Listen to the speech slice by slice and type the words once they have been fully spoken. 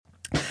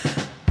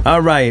All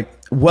right.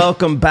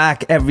 Welcome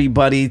back,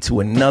 everybody,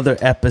 to another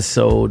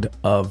episode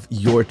of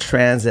your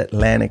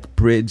transatlantic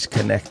bridge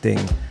connecting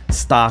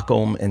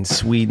Stockholm and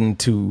Sweden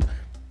to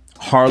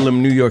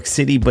Harlem, New York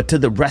City, but to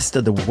the rest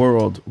of the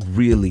world,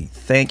 really.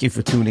 Thank you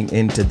for tuning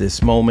into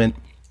this moment.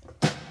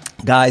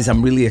 Guys,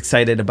 I'm really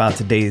excited about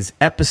today's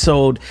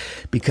episode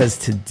because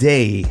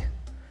today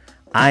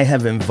I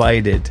have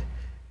invited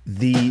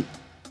the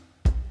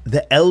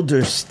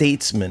elder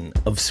statesman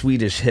of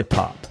Swedish hip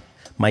hop,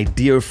 my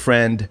dear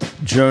friend,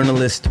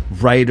 journalist,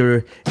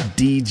 writer,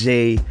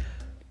 DJ,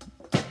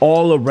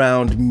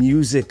 all-around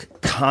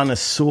music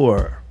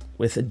connoisseur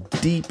with a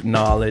deep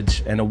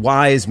knowledge and a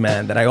wise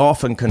man that I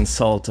often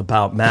consult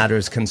about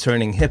matters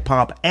concerning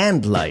hip-hop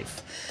and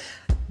life.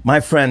 My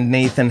friend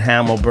Nathan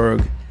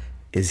Hamelberg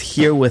is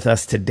here with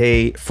us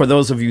today. For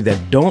those of you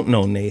that don't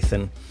know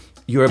Nathan,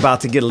 you're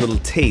about to get a little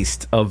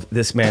taste of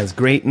this man's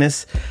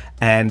greatness.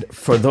 And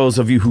for those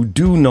of you who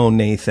do know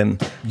Nathan,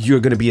 you're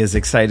going to be as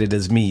excited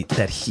as me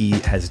that he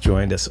has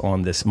joined us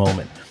on this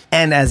moment.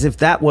 And as if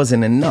that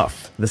wasn't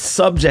enough, the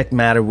subject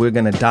matter we're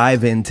going to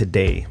dive in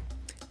today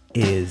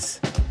is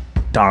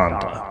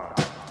Donda,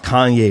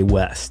 Kanye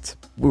West.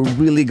 We're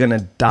really going to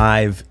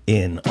dive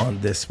in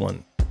on this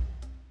one.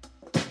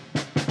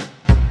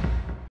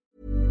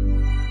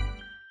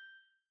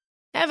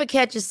 Ever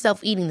catch yourself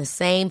eating the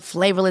same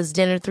flavorless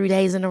dinner 3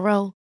 days in a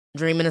row?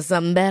 Dreaming of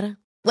something better?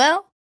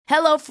 Well,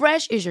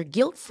 HelloFresh is your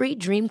guilt-free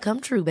dream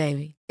come true,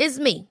 baby. It's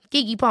me,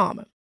 Keke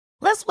Palmer.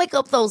 Let's wake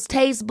up those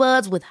taste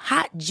buds with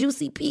hot,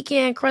 juicy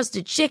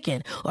pecan-crusted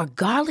chicken or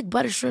garlic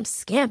butter shrimp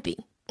scampi.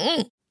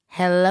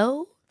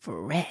 Hello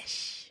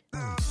Fresh.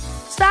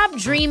 Stop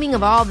dreaming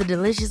of all the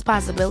delicious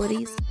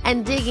possibilities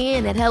and dig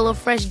in at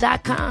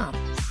HelloFresh.com.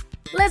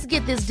 Let's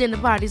get this dinner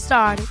party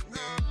started.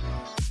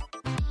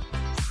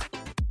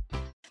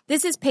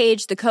 This is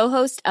Paige, the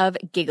co-host of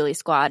Giggly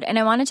Squad, and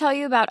I want to tell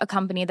you about a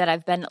company that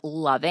I've been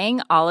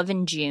loving, Olive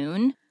 &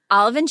 June.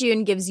 Olive &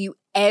 June gives you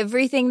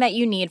everything that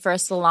you need for a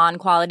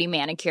salon-quality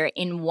manicure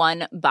in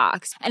one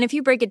box. And if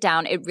you break it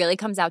down, it really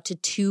comes out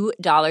to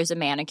 $2 a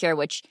manicure,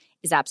 which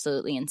is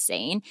absolutely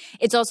insane.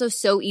 It's also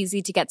so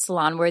easy to get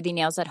salon-worthy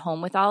nails at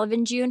home with Olive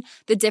 & June.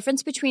 The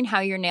difference between how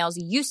your nails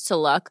used to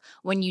look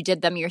when you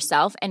did them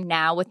yourself and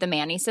now with the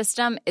Mani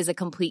system is a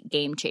complete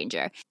game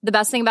changer. The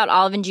best thing about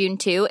Olive & June,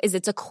 too, is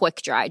it's a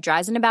quick dry.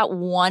 Dries in about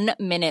 1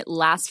 minute,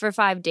 lasts for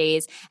 5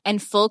 days,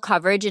 and full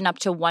coverage in up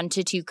to 1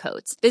 to 2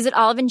 coats. Visit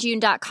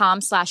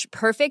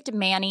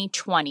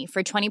oliveandjune.com/perfectmani20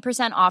 for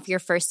 20% off your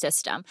first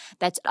system.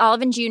 That's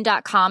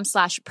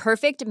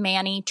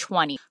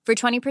oliveandjune.com/perfectmani20 for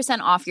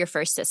 20% off your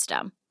first system.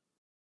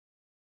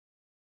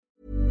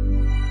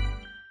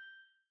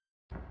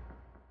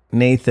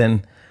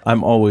 Nathan,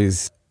 I'm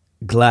always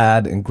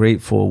glad and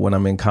grateful when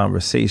I'm in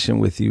conversation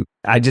with you.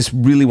 I just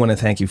really want to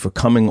thank you for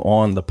coming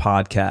on the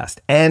podcast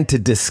and to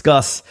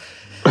discuss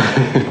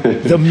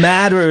the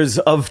matters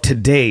of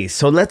today.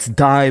 So let's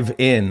dive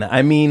in.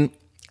 I mean,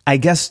 I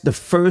guess the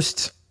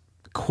first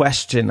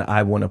question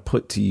I want to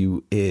put to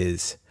you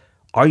is,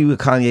 are you a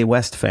Kanye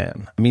West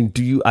fan? I mean,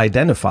 do you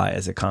identify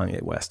as a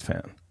Kanye West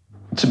fan?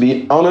 To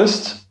be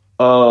honest,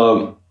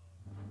 I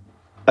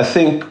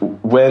think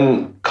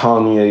when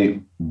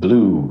Kanye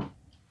blew,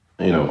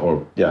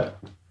 it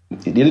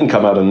didn't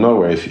come out of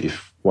nowhere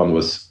if one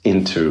was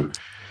into.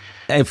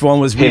 If one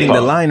was reading hip-hop.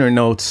 the liner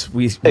notes,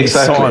 we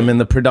saw him in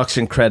the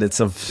production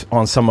credits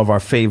on some of our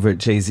favorite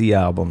Jay-Z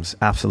albums.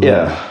 Absolutely.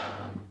 Yeah,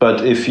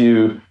 but if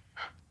he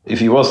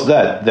was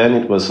that, then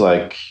it was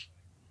like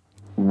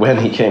when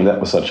he came, that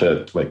was such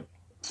a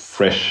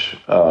fresh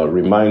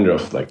reminder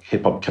of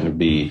hip hop can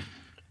be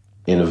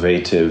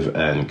innovative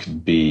and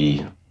could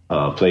be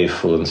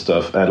playful and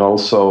stuff. And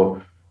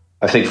also,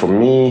 I think for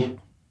me,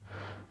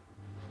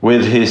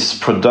 with his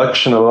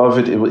production, a lot of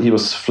it, he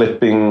was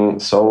flipping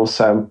soul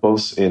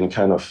samples in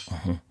kind of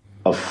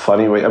a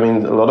funny way. I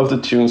mean, a lot of the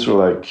tunes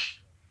were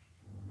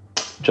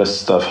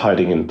just stuff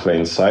hiding in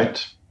plain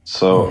sight.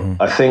 So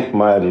I think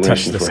my admiration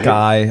Touch the for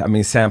Sky. him, I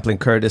mean, sampling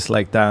Curtis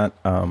like that.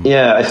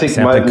 I think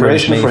my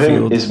admiration for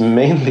him is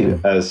mainly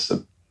as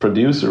a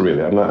producer,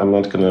 really. I'm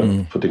not going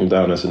to put him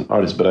down as an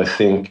artist, but I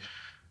think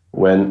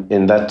when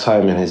in that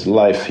time in his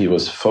life, he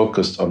was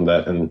focused on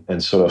that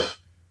and sort of,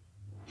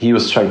 he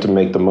was trying to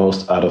make the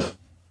most out of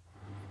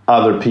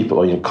other people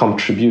or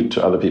contribute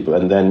to other people.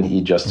 And then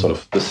he just sort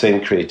of, the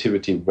same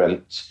creativity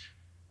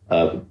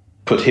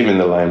put him in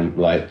the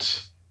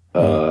limelight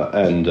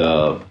and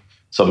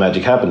so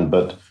magic happened.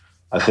 But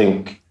I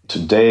think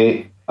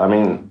today, I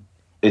mean,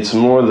 it's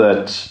more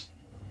that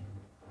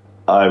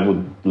I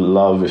would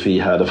love if he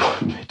had a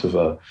bit of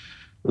a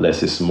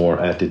less is more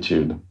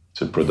attitude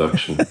to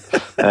production.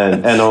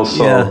 and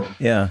also,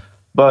 yeah.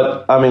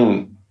 But I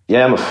mean,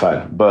 Yeah, I'm a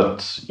fan,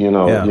 but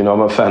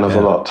I'm a fan of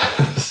a lot.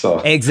 So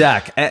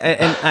exact,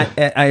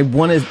 and I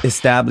want to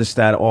establish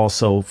that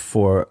also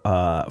for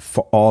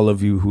all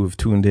of you who have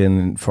tuned in,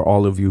 and for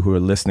all of you who are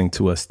listening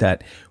to us,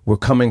 that we're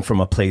coming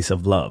from a place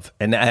of love,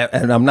 and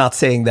I'm not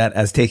saying that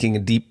as taking a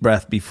deep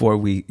breath before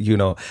we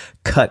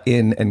cut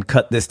in and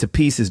cut this to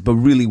pieces, but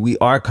really we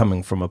are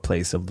coming from a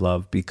place of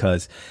love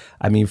because,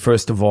 I mean,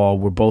 first of all,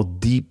 we're both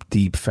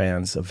deep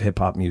fans of hip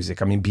hop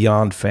music. I mean,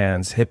 beyond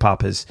fans, hip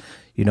hop has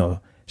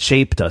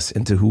shaped us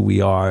into who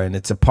we are, and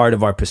it's a part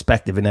of our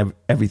perspective in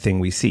everything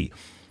we see.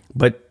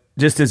 But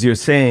just as you're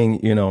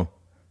saying,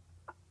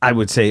 I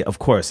would say, of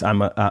course,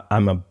 I'm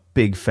a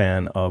big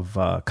fan of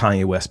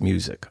Kanye West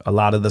music. A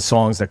lot of the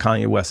songs that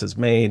Kanye West has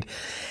made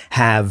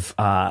have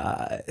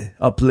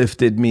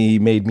uplifted me,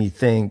 made me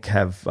think,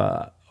 have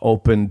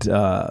opened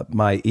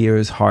my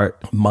ears,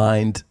 heart,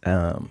 mind.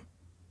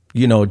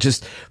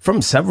 Just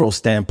from several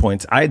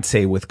standpoints, I'd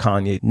say with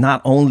Kanye,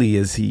 not only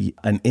is he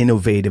an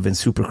innovative and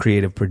super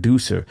creative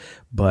producer,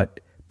 but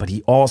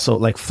he also,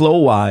 like,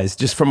 flow-wise,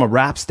 just from a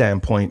rap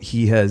standpoint,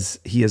 he has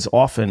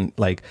often,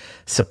 like,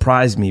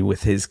 surprised me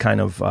with his kind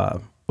of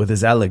with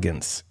his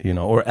elegance,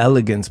 or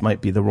elegance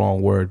might be the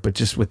wrong word, but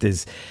just with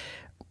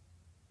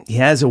he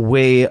has a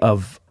way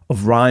of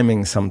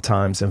rhyming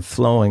sometimes and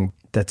flowing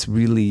that's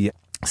really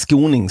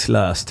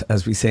skoningslöst,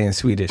 as we say in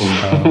Swedish.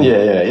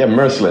 Yeah,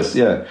 merciless.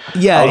 Yeah,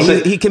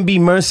 he can be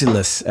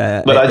merciless,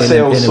 but I'd say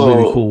also in a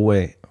really cool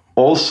way.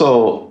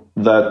 Also,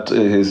 that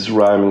his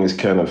rhyming is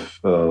kind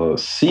of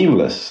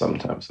seamless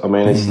sometimes. I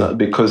mean, it's not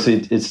because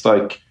it's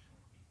like.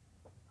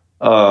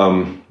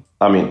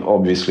 I mean,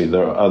 obviously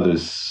there are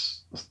others.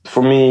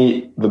 For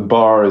me, the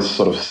bar is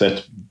sort of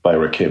set by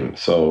Rakim,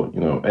 so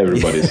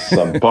everybody's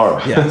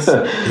sub-bar. Yes.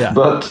 Yeah.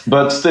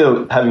 But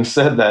still, having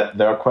said that,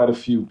 there are quite a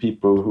few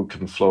people who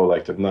can flow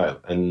like the Nile,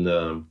 and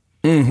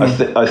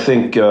I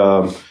think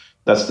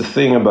that's the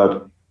thing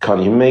about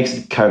Kanye. He makes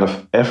it kind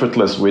of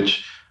effortless,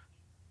 which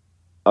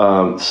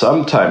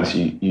sometimes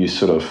you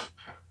sort of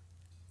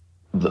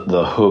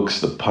the hooks,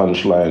 the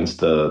punchlines,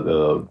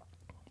 the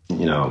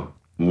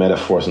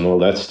metaphors and all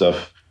that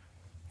stuff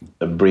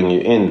bring you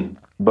in.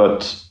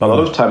 But a lot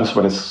of times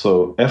when it's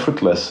so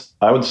effortless,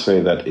 I would say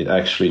that it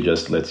actually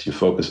just lets you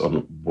focus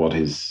on what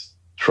he's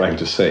trying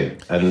to say,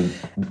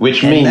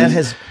 which means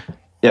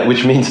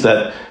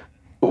that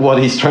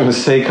what he's trying to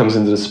say comes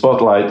into the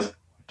spotlight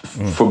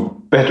for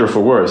better or for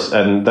worse,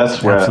 and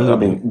that's where Absolutely.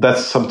 I mean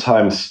that's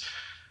sometimes,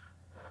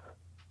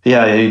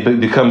 it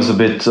becomes a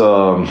bit,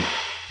 I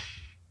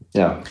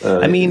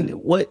mean,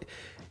 what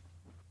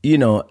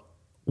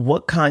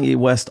Kanye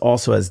West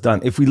also has done,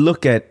 if we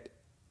look at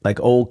like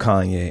old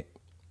Kanye.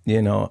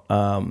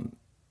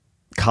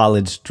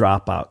 College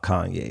dropout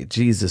Kanye,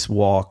 Jesus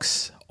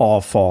Walks,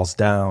 All Falls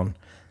Down.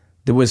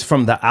 There was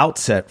from the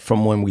outset,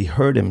 from when we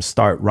heard him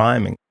start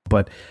rhyming,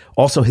 but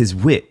also his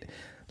wit.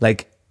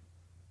 Like,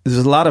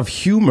 there's a lot of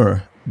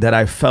humor that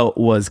I felt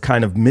was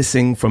kind of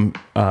missing from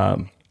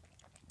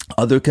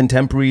other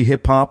contemporary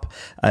hip hop.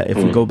 If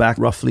we go back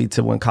roughly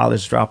to when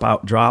College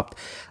Dropout dropped,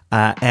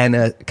 and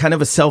a kind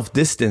of a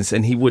self-distance,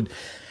 and he would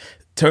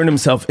turn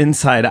himself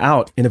inside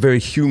out in a very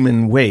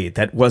human way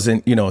that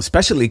wasn't,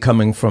 especially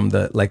coming from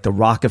the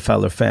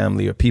Rockefeller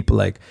family or people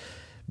like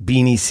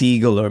Beanie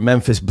Siegel or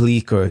Memphis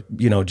Bleek or,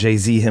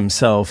 Jay-Z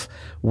himself,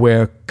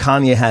 where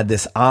Kanye had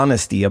this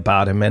honesty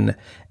about him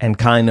and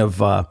kind of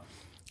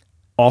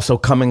also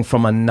coming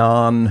from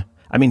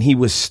he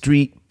was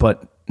street,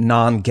 but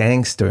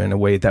non-gangster in a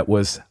way that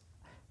was,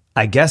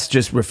 I guess,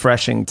 just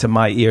refreshing to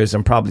my ears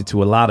and probably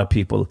to a lot of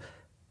people.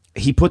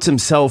 He puts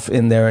himself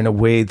in there in a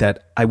way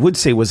that I would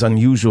say was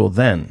unusual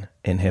then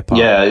in hip hop.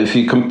 Yeah, if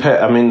you compare,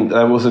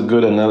 that was a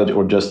good analogy,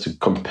 or just to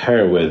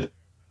compare with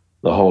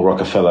the whole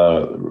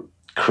Rockefeller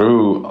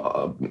crew.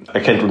 I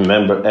can't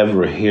remember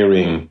ever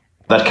hearing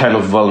that kind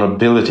of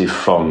vulnerability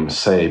from,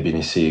 say,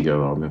 Beanie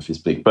Siegel or Memphis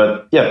Bleek.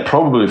 But yeah,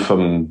 probably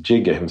from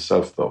Jigga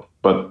himself, though.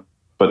 But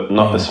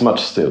not as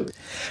much still.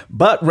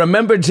 But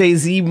remember,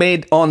 Jay-Z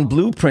made on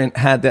Blueprint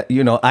had that,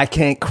 I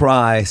can't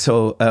cry.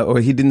 So, or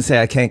he didn't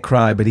say I can't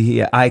cry, but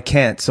I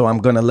can't. So I'm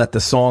going to let the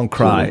song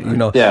cry,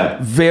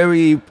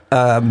 very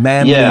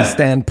manly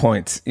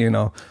standpoints,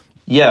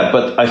 Yeah,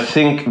 but I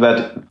think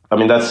that,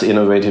 that's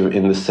innovative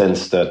in the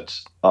sense that,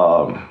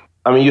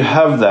 you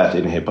have that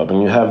in hip hop,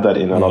 and you have that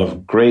in a lot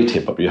of great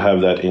hip hop. You have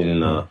that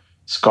in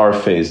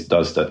Scarface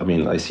does that.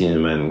 I seen a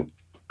man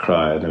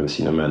cry, I've never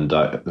seen a man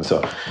die. And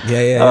so,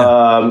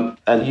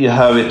 and you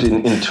have it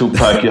in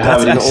Tupac. You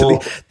have it in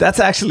all. That's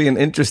actually an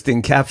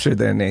interesting capture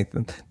there,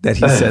 Nathan. That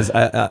he says,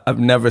 "I've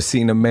never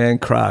seen a man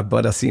cry,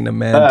 but I've seen a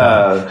man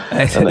die."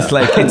 It's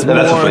like it's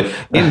more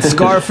in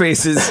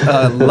Scarface's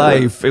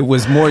life. It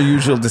was more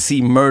usual to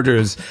see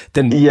murders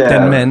than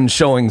men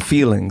showing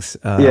feelings.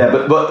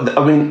 But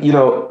you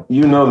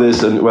know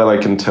this, and well, I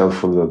can tell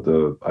from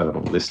the I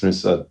don't know,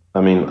 listeners.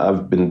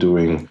 I've been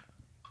doing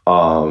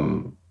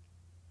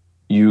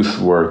youth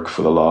work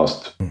for the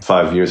last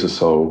 5 years or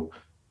so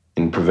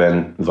in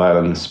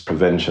violence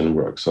prevention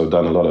work. So I've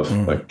done a lot of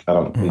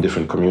in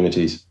different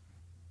communities.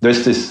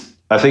 There's this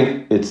I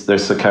think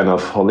there's a kind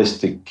of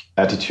holistic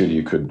attitude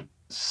you could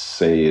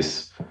say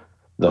is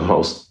the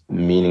most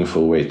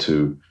meaningful way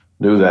to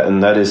do that,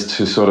 and that is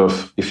to sort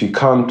of, we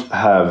can't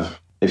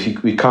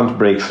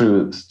break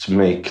through to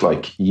make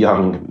like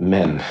young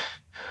men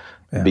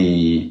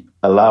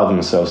allow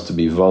themselves to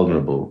be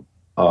vulnerable,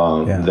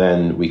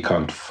 then we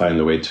can't find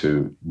a way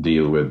to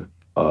deal with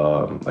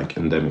like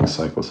endemic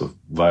cycles of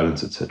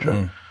violence,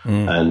 etc.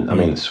 And I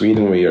mean,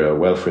 Sweden, we are a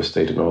welfare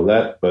state and all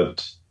that,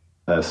 but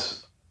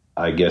as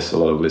I guess a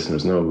lot of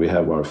listeners know, we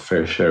have our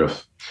fair share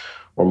of,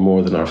 or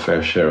more than our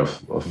fair share of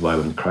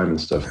violent crime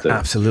and stuff. That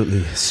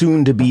absolutely,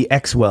 soon to be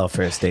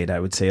ex-welfare state, I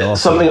would say.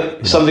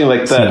 Also, something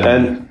like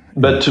that.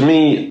 But to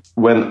me,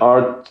 when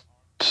art,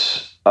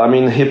 I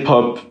mean, hip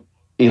hop,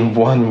 in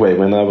one way,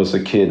 when I was a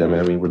kid, I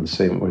mean, we're the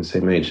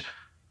same age.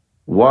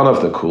 One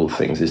of the cool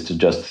things is to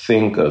just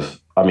think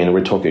of, I mean,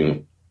 we're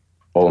talking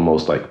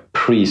almost like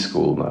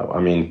preschool now.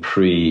 I mean,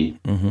 pre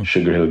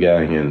Sugar Hill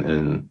Gang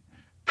and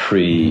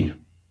pre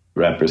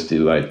Rapper's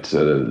Delight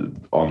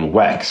on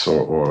Wax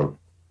or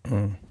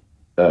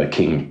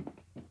King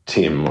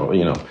Tim, or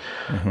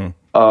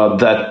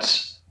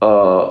that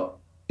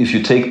if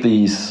you take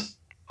these,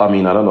 I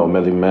mean, I don't know,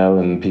 Melly Mel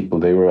and people,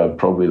 they were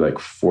probably like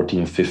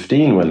 14,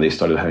 15 when they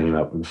started hanging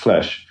out with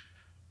Flash.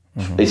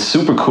 It's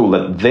super cool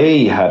that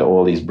they had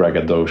all these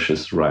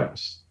braggadocious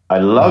rhymes. I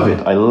love it.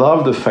 I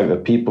love the fact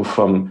that people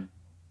from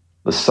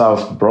the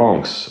South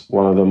Bronx,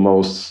 one of the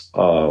most,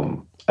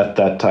 at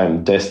that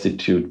time,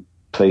 destitute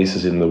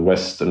places in the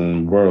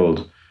Western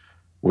world,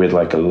 with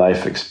like a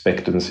life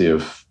expectancy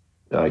of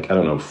like, I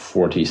don't know,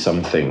 40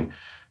 something.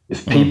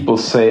 If people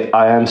say,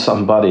 I am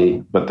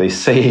somebody, but they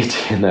say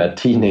it in a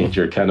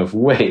teenager kind of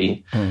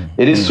way,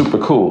 it is super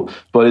cool,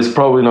 but it's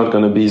probably not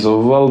going to be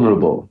so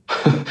vulnerable.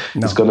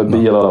 It's going to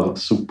be a lot of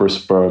super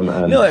sperm.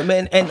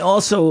 And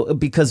also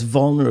because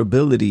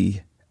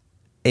vulnerability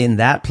in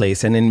that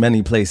place and in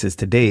many places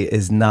today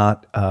is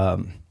not,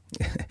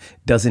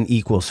 doesn't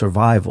equal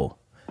survival.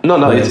 No,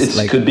 it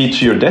like, could be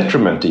to your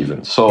detriment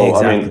even. So,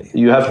 exactly. I mean,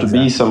 you have to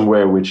be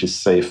somewhere which is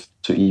safe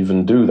to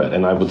even do that.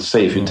 And I would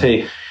say if you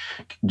take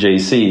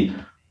Jay-Z,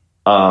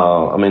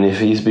 I mean, if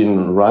he's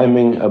been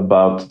rhyming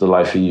about the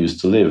life he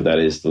used to live, that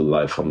is the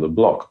life on the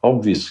block.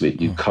 Obviously,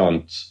 you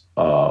can't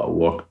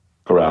walk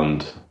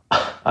around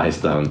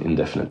eyes down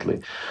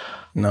indefinitely.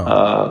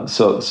 No.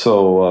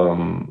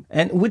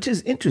 And which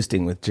is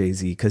interesting with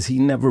Jay-Z, because he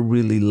never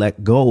really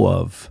let go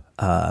of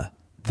the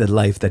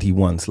life that he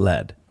once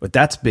led. But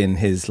that's been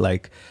his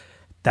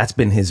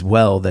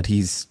well that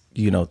he's,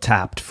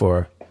 tapped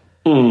for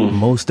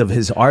most of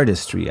his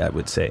artistry, I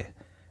would say.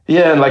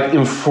 Yeah, and like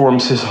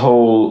informs his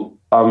whole,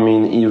 I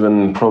mean,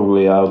 even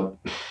probably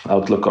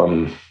outlook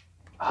on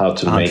how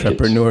to make it.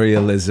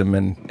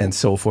 Entrepreneurialism and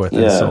so forth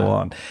and so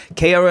on.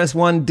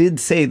 KRS-One did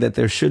say that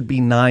there should be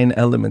 9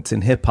 elements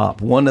in hip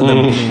hop. One of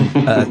them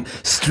being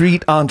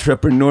street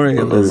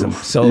entrepreneurialism.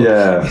 So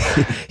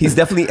he's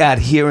definitely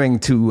adhering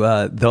to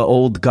the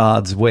old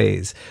God's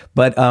ways.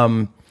 But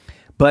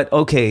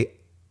okay.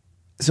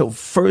 So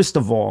first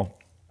of all,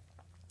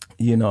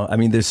 I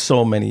mean, there's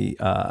so many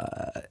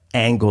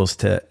angles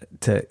to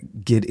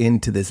get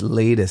into this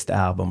latest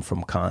album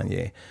from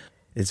Kanye.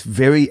 It's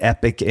very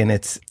epic in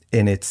its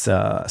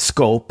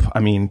scope. I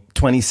mean,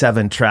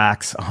 27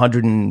 tracks,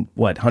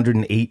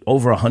 108,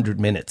 over 100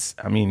 minutes.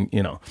 I mean,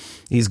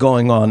 he's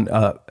going on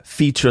a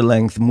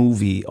feature-length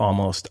movie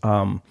almost.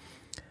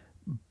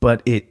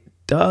 But it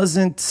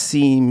doesn't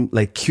seem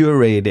like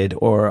curated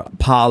or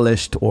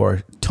polished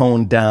or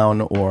toned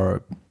down,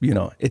 or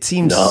it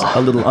seems a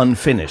little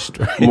unfinished.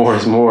 Right? More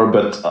is more,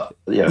 but I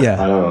don't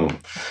know.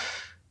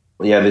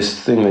 Yeah, this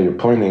thing that you're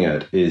pointing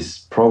at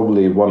is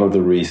probably one of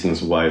the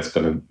reasons why it's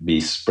going to be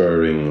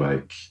spurring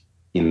like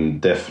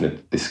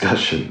indefinite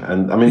discussion.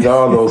 And I mean, there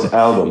are those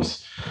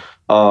albums.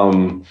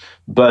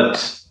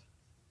 But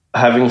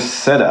having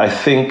said it, I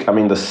think, I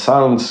mean, the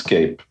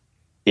soundscape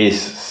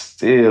is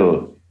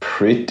still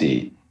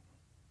pretty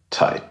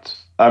tight.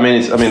 I'm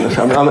not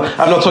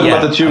talking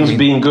about the tunes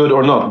being good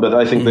or not, but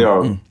I think they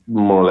are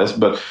more or less.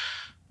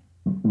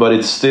 But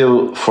it's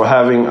still, for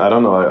having, I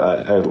don't know,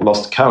 I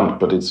lost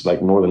count, but it's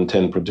like more than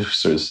 10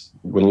 producers.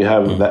 When you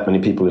have that many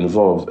people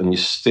involved and you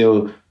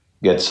still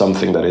get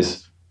something that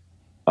is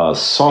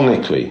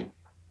sonically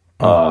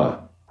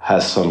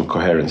has some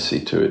coherency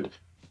to it,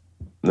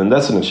 then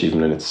that's an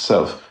achievement in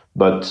itself.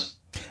 But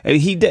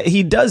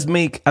he does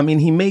make, I mean,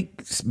 he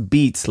makes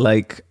beats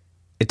like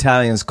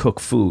Italians cook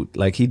food.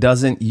 Like, he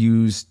doesn't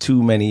use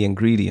too many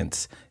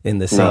ingredients in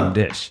the same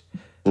dish.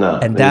 No.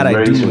 And that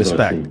I do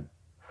respect.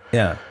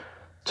 Yeah.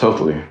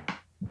 Totally.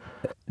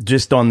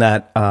 Just on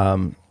that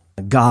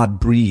God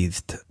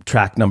Breathed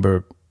track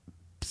number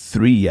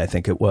 3, I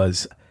think it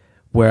was,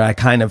 where I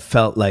kind of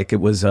felt like it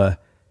was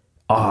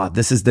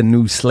this is the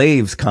new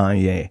Slaves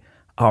Kanye.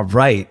 All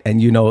right. And,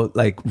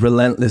 like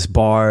relentless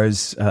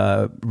bars,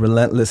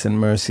 relentless and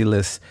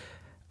merciless.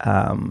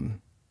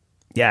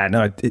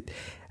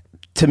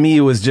 To me,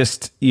 it was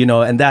just,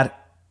 and that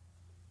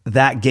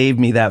that gave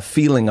me that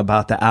feeling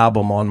about the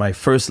album on my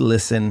first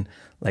listen,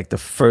 like the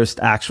first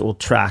actual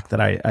track that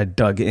I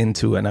dug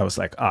into, and I was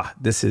like,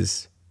 this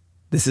is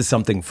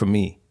something for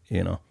me,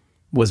 you know,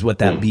 was what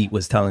that beat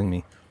was telling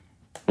me.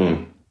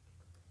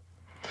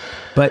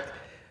 But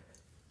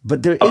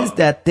there is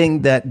that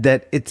thing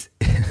that it's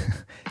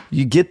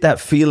you get that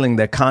feeling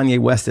that Kanye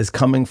West is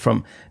coming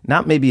from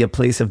not maybe a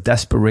place of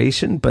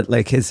desperation, but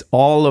like his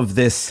all of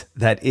this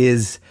that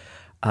is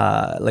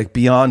like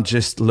beyond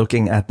just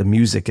looking at the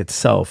music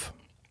itself,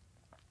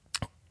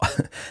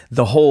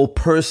 the whole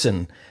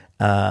person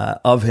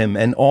of him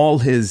and all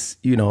his,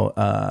 you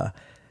know,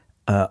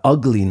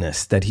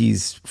 ugliness that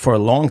he's for a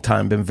long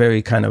time been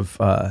very kind of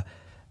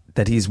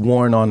that he's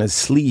worn on his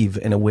sleeve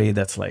in a way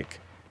that's like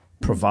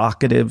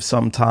provocative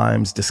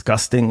sometimes,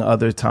 disgusting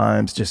other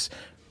times, just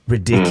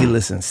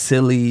ridiculous and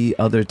silly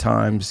other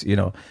times. You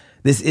know,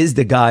 this is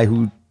the guy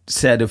who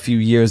said a few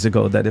years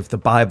ago that if the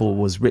Bible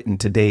was written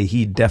today,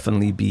 he'd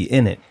definitely be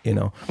in it, you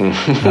know.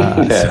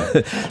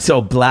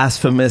 So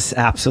blasphemous,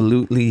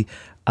 absolutely.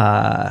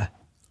 I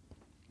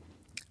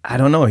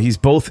don't know. He's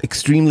both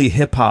extremely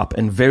hip hop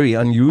and very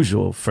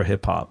unusual for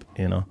hip hop,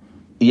 you know.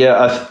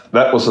 Yeah,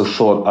 that was a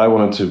thought I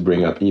wanted to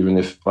bring up, even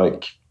if,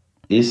 like,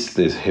 is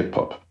this hip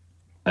hop?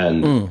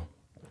 And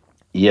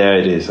yeah,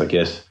 it is, I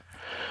guess.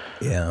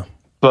 Yeah.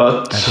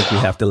 But I think we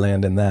have to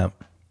land in that.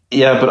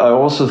 Yeah, but I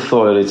also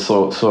thought that it's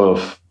sort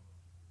of,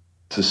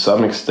 to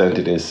some extent,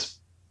 it is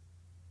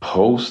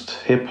post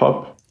hip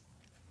hop.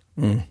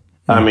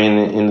 I mean,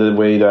 in the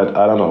way that,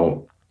 I don't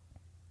know,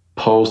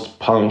 post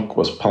punk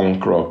was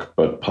punk rock,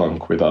 but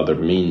punk with other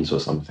means or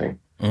something.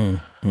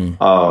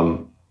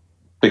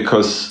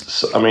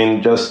 Because, I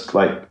mean, just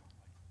like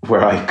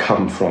where I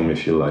come from,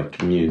 if you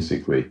like,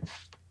 musically,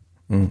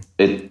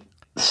 it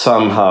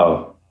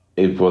somehow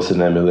it was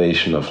an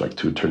emulation of like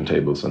two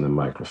turntables and a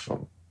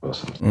microphone or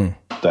something.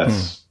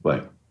 That's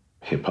like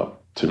hip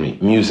hop to me,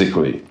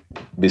 musically,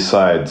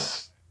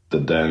 besides the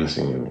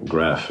dancing and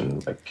graph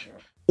and like.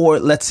 Or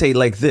let's say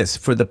like this,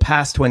 for the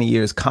past 20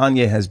 years,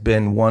 Kanye has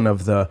been one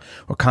of the,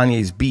 or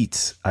Kanye's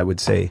beats, I would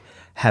say,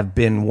 have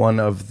been one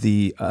of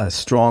the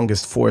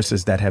strongest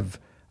forces that have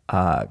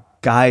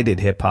guided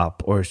hip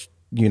hop or,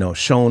 you know,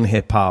 shown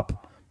hip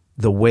hop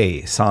the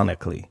way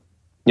sonically.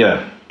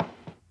 Yeah.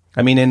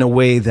 I mean, in a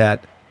way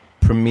that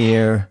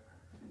Premier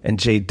and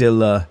Jay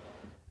Dilla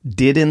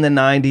did in the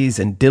 90s,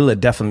 and Dilla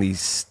definitely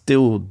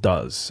still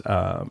does.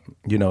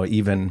 You know,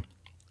 even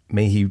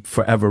may he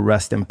forever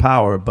rest in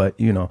power, but,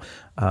 you know,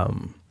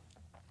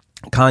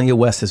 Kanye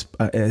West has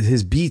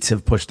his beats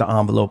have pushed the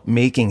envelope,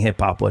 making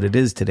hip hop what it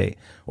is today,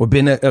 or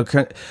been a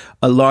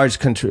large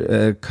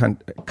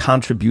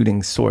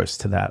contributing source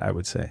to that, I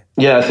would say.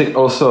 Yeah, I think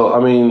also,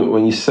 I mean,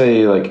 when you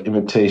say like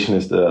imitation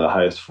is the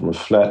highest form of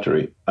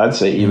flattery, I'd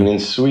say even in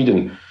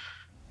Sweden,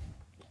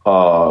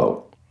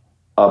 up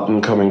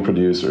and coming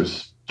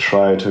producers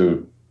try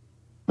to.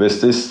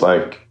 There's this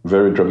like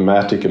very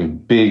dramatic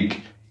and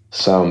big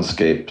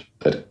soundscape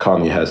that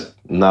Kanye has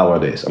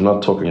nowadays. I'm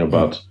not talking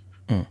about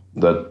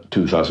the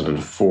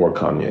 2004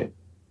 Kanye.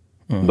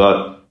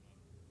 But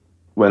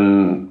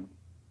when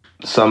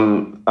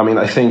I mean,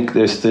 I think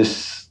there's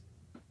this,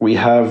 we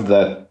have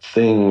that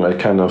thing, like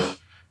kind of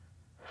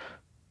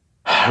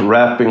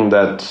rapping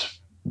that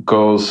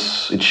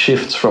it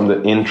shifts from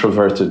the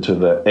introverted to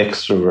the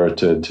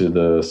extroverted to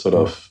the sort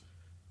of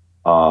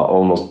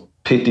almost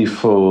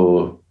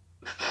pitiful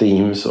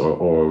themes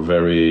or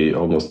very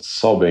almost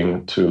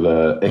sobbing to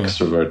the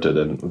extroverted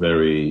and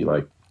very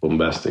like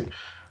bombastic.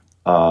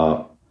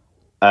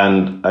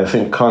 And I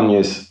think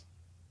Kanye's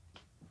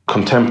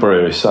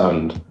contemporary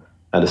sound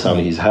and the sound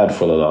he's had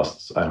for the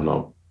last, I don't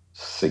know,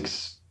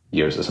 6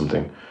 years or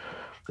something,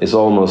 is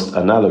almost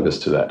analogous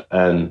to that.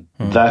 And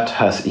that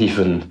has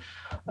even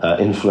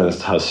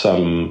influenced how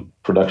some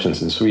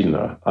productions in Sweden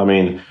are. I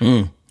mean,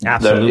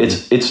 absolutely.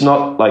 It's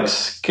not like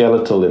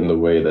skeletal in the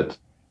way that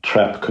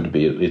trap could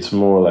be. It's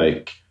more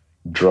like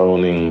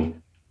droning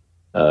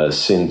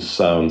synth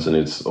sounds, and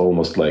it's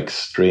almost like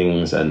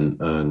strings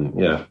and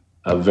yeah,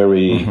 a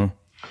very...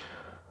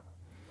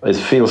 It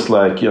feels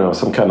like, you know,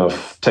 some kind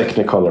of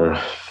Technicolor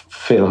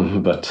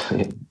film, but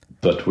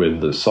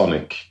with the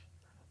sonic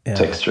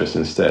textures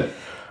instead.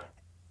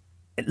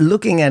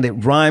 Looking at it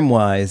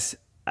rhyme-wise,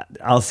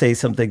 I'll say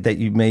something that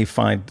you may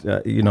find,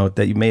 you know,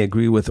 that you may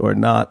agree with or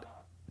not.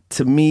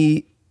 To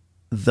me,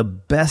 the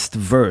best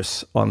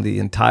verse on the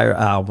entire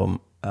album,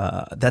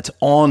 that's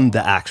on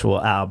the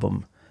actual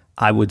album,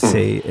 I would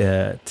say,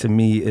 to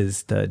me,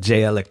 is the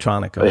Jay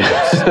Electronica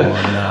verse.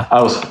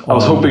 I was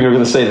hoping you were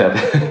going to say that.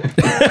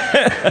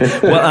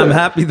 Well, I'm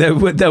happy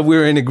that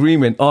we're in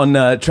agreement on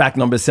track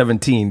number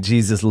 17,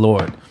 Jesus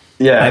Lord.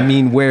 Yeah. I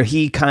mean, where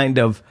he kind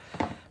of,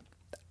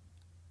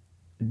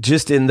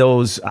 just in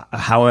those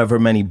however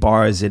many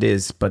bars it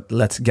is, but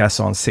let's guess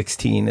on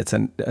 16. It's a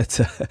kind of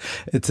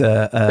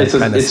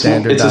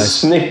standardized. It's a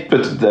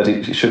snippet that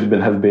it should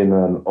have been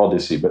an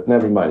odyssey, but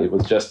never mind. It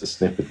was just a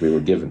snippet we were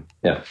given.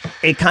 Yeah,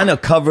 it kind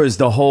of covers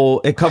the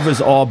whole. It covers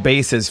all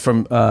bases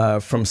from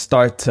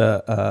start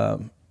to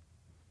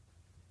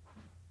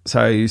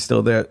Sorry, are you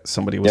still there?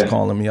 Somebody was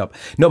calling me up.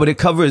 No, but it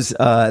covers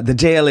the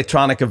Jay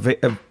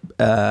Electronica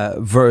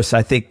verse.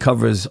 I think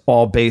covers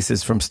all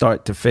bases from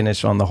start to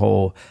finish on the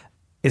whole.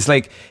 It's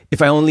like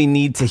if I only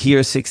need to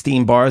hear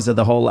 16 bars of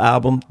the whole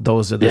album,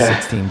 those are the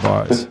 16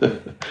 bars.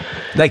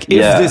 Like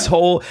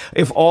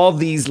if all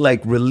these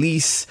like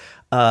release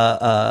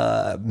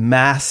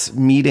mass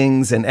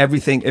meetings and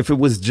everything, if it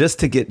was just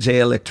to get Jay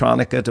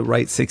Electronica to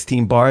write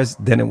 16 bars,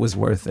 then it was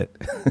worth it.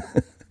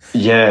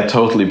 Yeah,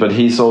 totally. But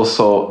he's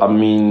also, I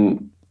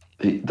mean,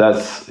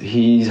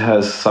 he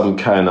has some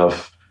kind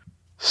of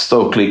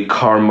Stokely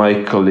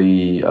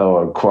Carmichael-y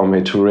or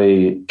Kwame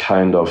Ture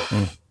kind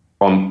of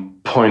on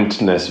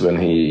pointness when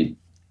he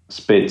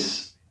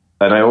spits.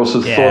 And I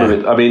also thought of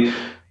it. I mean,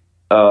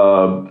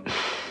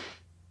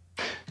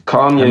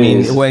 Kanye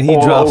is when he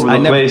drops, over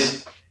the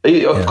place.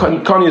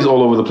 Kanye is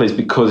all over the place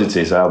because it's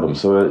his album.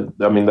 So,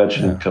 I mean, that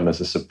shouldn't come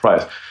as a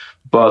surprise.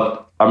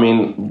 But, I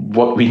mean,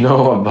 what we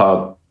know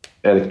about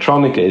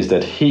Electronica is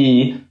that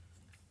he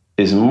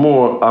is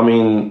more, I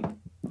mean...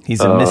 He's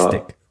a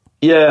mystic.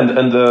 Yeah,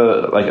 and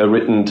the like a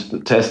written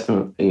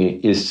testimony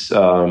is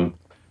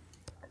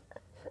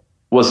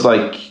was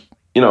like,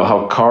 you know,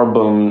 how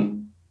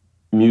carbon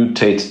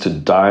mutates to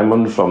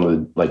diamond from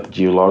the like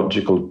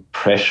geological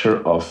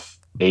pressure of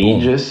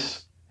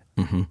ages.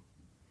 Mm-hmm.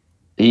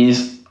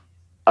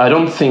 I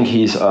don't think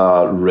he's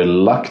a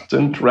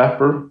reluctant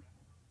rapper,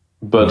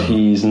 but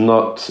he's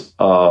not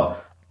a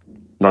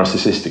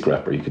narcissistic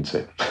rapper, you could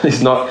say.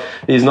 He's not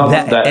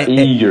that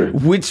eager.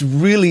 Which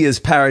really is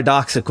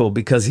paradoxical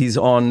because he's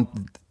on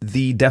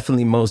the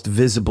definitely most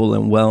visible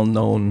and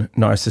well-known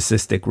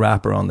narcissistic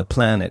rapper on the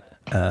planet.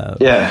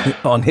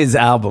 On his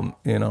album,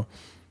 you know.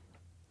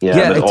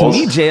 Yeah, to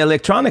me, Jay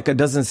Electronica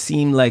doesn't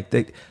seem like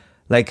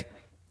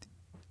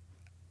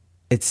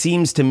it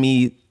seems to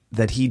me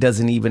that he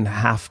doesn't even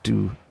have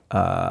to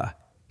rap.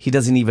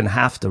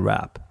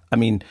 I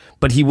mean,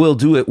 but he will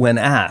do it when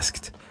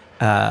asked.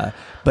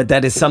 But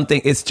that is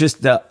something, it's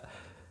just the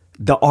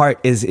art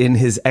is in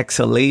his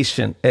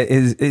exhalation,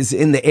 is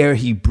in the air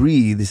he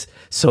breathes.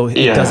 So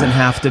it doesn't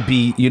have to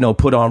be, you know,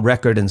 put on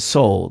record and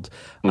sold.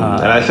 And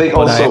I think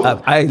also...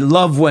 I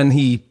love when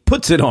he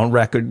puts it on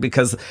record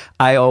because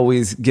I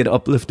always get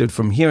uplifted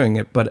from hearing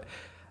it. But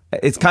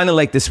it's kind of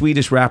like the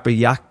Swedish rapper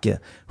Jacke,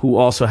 who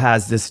also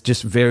has this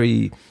just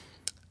very...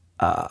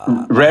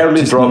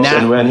 rarely drops,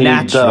 and when he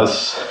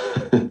does...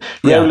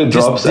 rarely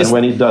drops, and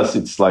when he does,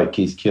 it's like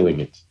he's killing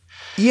it.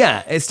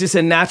 Yeah, it's just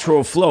a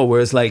natural flow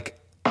where it's like,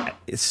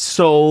 it's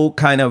so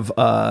kind of,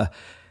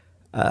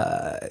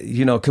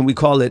 you know, can we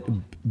call it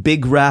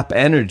big rap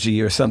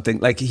energy or something?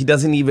 Like he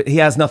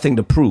has nothing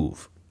to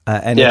prove.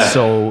 It's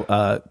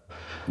so,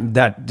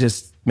 that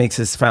just makes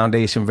his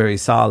foundation very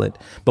solid.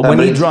 But when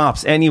he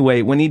drops, I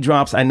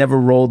never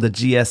rolled the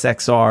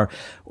GSXR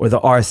or the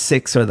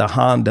R6 or the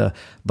Honda,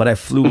 but I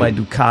flew my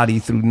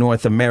Ducati through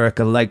North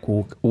America like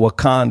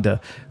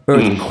Wakanda.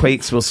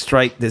 Earthquakes will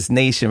strike this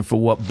nation for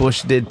what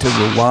Bush did to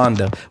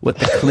Rwanda, what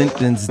the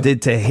Clintons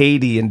did to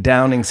Haiti, and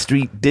Downing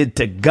Street did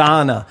to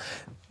Ghana.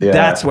 Yeah.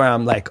 That's where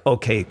I'm like,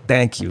 okay,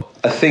 thank you.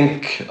 I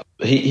think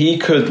he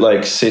could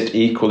like sit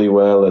equally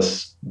well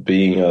as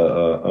being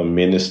a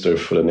minister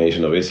for the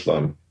Nation of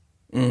Islam.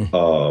 And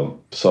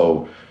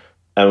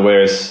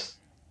whereas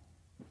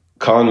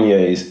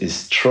Kanye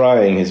is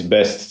trying his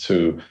best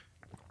to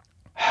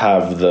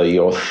have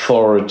the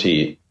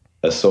authority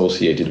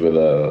associated with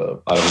a,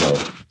 I don't know,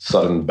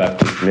 Southern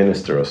Baptist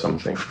minister or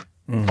something.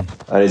 And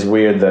it's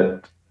weird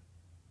that,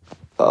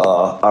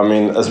 I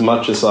mean, as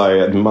much as I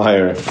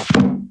admire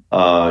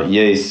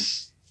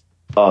Ye's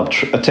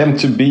attempt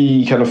to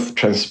be kind of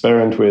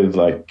transparent with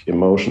like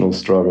emotional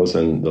struggles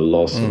and the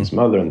loss of his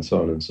mother and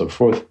so on and so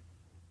forth,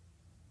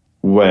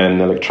 when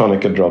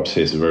Electronica drops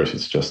his verse,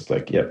 it's just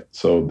like,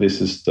 so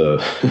this is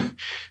the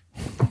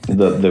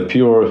the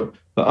pure,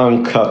 the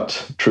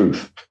uncut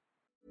truth.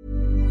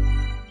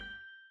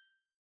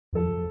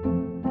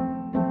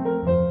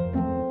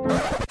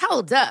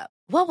 Hold up.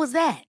 What was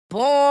that?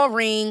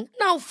 Boring.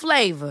 No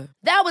flavor.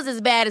 That was as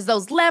bad as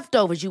those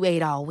leftovers you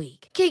ate all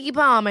week. Keke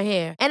Palmer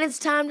here. And it's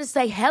time to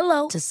say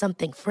hello to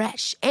something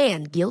fresh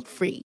and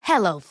guilt-free.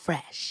 Hello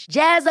Fresh.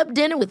 Jazz up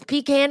dinner with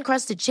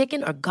pecan-crusted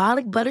chicken or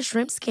garlic butter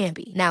shrimp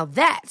scampi. Now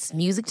that's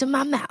music to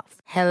my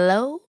mouth.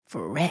 Hello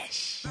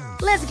Fresh.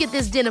 Let's get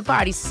this dinner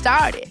party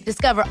started.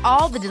 Discover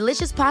all the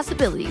delicious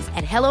possibilities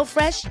at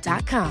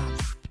HelloFresh.com.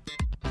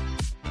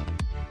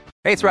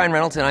 Hey, it's Ryan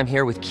Reynolds, and I'm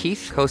here with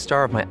Keith,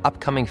 co-star of my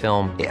upcoming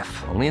film,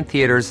 If, only in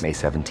theaters May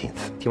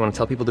 17th. Do you want to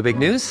tell people the big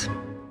news?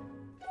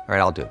 All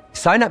right, I'll do it.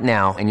 Sign up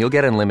now and you'll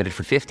get unlimited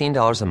for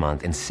 $15 a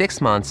month and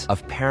 6 months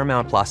of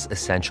Paramount Plus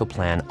Essential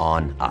Plan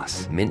on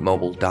us.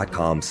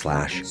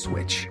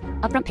 MintMobile.com/switch.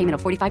 Upfront payment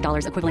of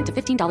 $45 equivalent to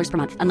 $15 per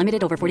month.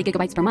 Unlimited over 40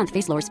 gigabytes per month.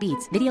 Face lower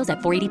speeds. Videos at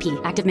 480p.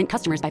 Active Mint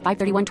customers by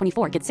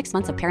 531.24 get 6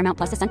 months of Paramount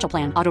Plus Essential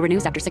Plan. Auto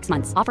renews after 6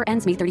 months. Offer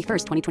ends May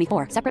 31st,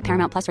 2024. Separate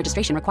Paramount Plus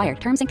registration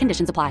required. Terms and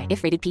conditions apply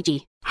if rated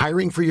PG.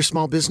 Hiring for your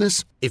small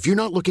business? If you're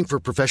not looking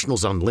for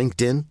professionals on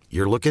LinkedIn,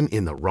 you're looking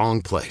in the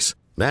wrong place.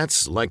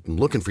 That's like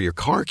looking for your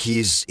car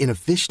keys in a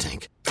fish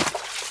tank.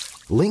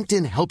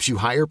 LinkedIn helps you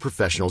hire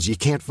professionals you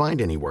can't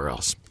find anywhere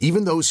else,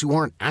 even those who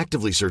aren't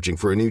actively searching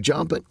for a new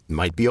job but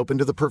might be open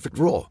to the perfect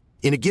role.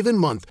 In a given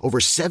month, over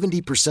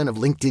 70% of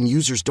LinkedIn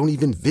users don't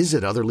even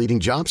visit other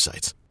leading job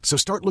sites. So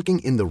start looking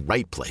in the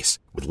right place.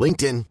 With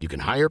LinkedIn, you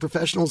can hire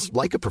professionals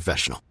like a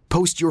professional.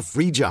 Post your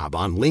free job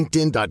on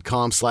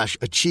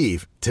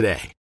linkedin.com/achieve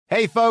today.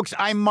 Hey, folks,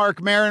 I'm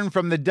Mark Maron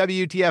from the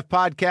WTF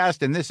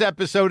Podcast, and this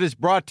episode is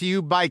brought to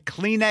you by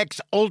Kleenex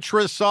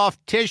Ultra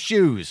Soft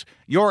Tissues,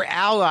 your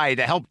ally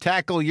to help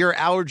tackle your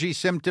allergy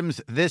symptoms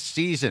this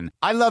season.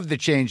 I love the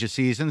change of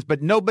seasons,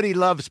 but nobody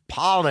loves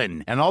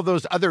pollen and all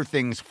those other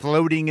things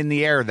floating in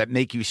the air that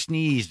make you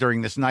sneeze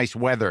during this nice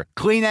weather.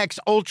 Kleenex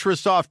Ultra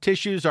Soft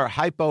Tissues are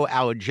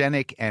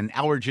hypoallergenic and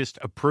allergist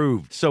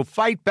approved, so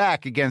fight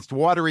back against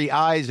watery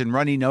eyes and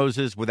runny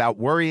noses without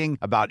worrying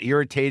about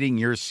irritating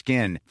your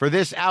skin. For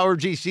this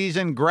allergy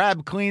season,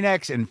 grab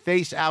Kleenex and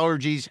face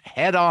allergies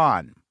head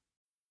on.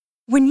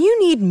 When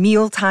you need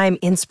mealtime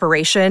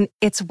inspiration,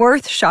 it's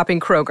worth shopping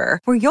Kroger,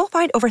 where you'll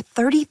find over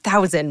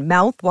 30,000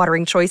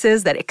 mouth-watering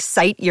choices that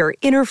excite your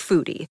inner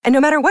foodie. And no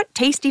matter what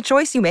tasty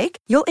choice you make,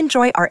 you'll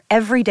enjoy our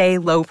everyday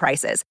low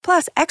prices,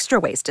 plus extra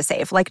ways to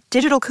save, like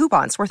digital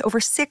coupons worth over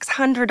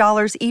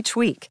 $600 each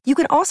week. You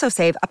can also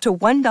save up to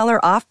 $1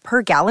 off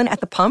per gallon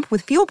at the pump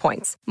with fuel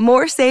points.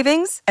 More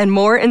savings and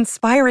more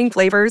inspiring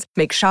flavors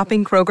make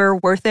shopping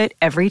Kroger worth it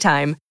every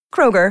time.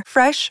 Kroger,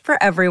 fresh for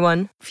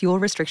everyone. Fuel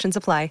restrictions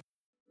apply.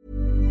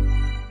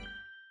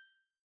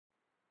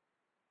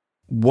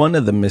 One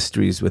of the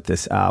mysteries with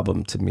this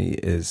album to me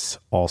is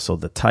also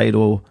the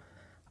title,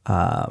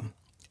 the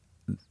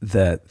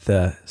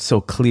so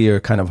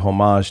clear kind of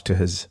homage to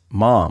his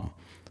mom.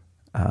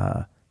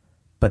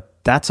 But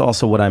that's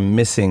also what I'm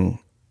missing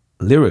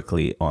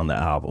lyrically on the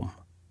album.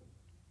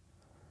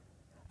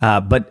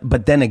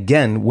 But then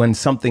again, when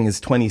something is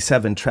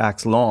 27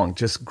 tracks long,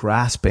 just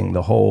grasping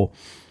the whole,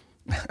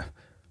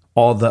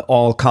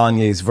 all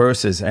Kanye's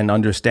verses and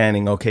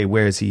understanding, okay,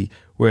 where is he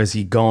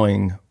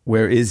going?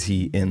 Where is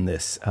he in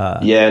this?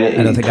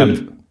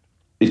 It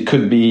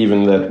could be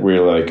even that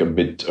we're like a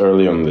bit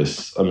early on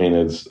this. I mean,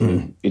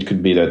 it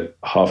could be that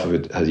half of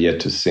it has yet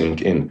to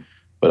sink in.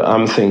 But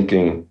I'm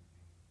thinking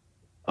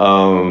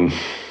that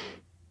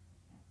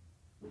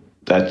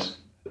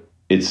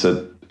it's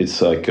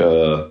like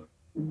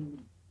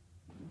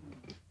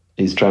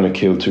he's trying to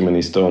kill too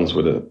many stones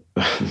with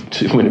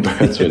too many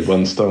birds with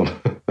one stone.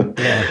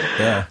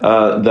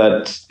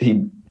 That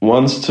he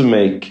wants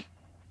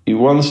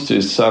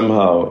to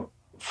somehow,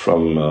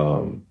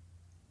 from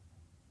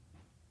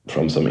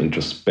some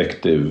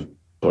introspective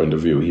point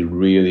of view, he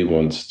really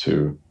wants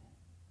to,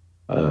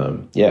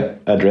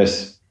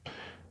 address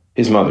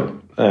his mother.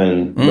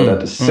 But at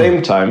the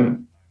same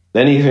time,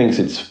 then he thinks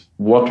it's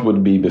what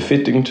would be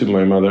befitting to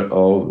my mother.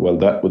 Oh, well,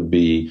 that would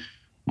be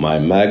my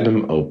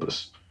magnum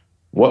opus.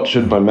 What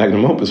should my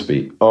magnum opus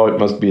be? Oh, it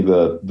must be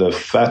the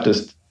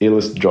fattest,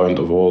 illest joint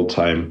of all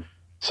time.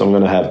 So I'm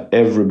going to have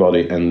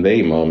everybody and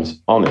they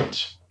moms on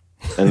it.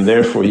 And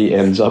therefore he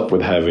ends up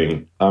with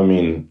having,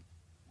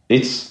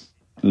 it's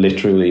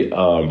literally,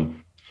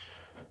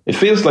 it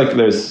feels like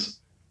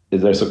there's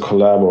a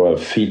collab or a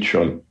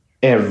feature on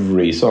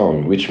every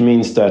song, which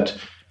means that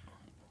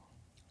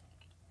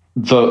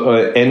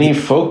any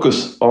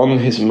focus on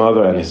his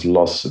mother and his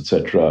loss,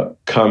 etc.,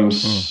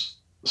 comes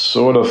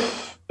sort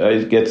of,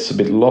 it gets a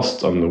bit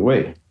lost on the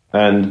way.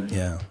 And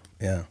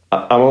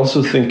I'm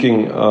also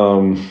thinking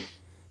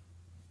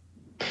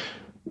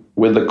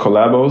with the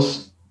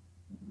collabos,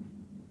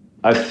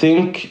 I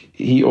think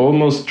he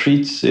almost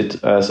treats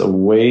it as a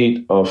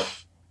way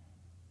of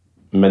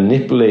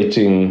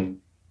manipulating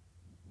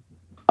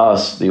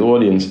us, the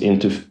audience,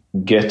 into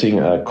getting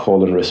a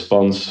call and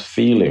response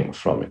feeling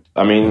from it.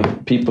 I mean,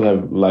 people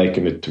have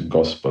likened it to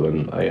gospel,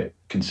 and I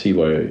can see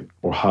why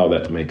or how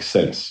that makes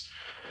sense.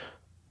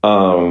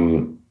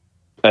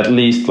 At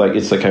least, like,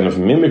 it's a kind of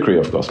mimicry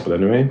of gospel,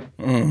 anyway.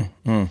 I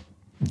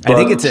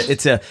think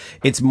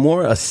it's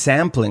more a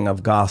sampling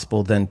of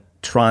gospel than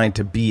trying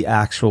to be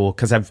actual,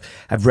 because I've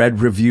read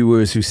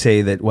reviewers who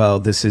say that,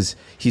 well, he's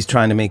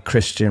trying to make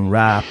Christian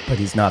rap, but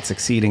he's not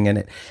succeeding in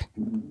it.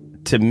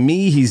 To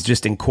me, he's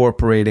just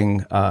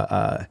incorporating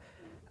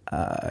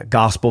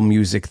gospel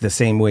music the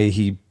same way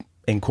he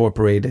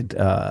incorporated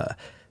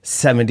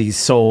 70s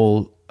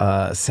soul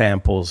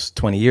samples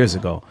 20 years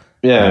ago.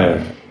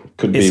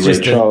 Could be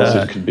Ray Charles,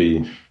 it could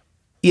be...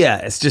 Yeah,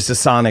 it's just a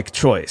sonic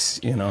choice,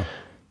 you know?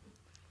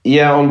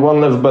 Yeah, on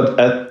one level, but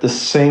at the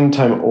same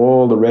time,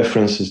 all the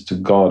references to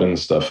God and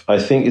stuff, I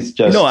think it's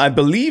just... No, I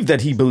believe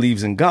that he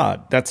believes in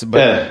God.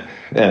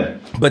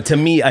 But to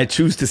me, I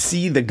choose to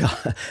see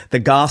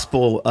the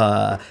gospel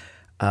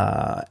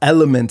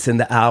elements in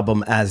the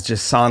album as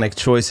just sonic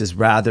choices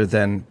rather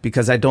than...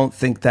 Because I don't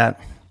think that...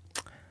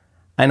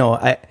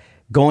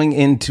 Going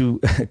into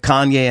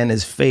Kanye and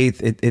his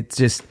faith, it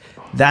just...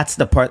 That's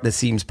the part that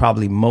seems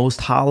probably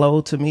most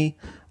hollow to me.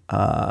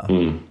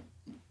 You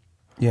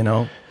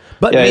know?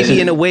 But maybe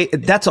in a way,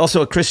 that's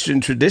also a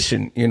Christian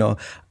tradition,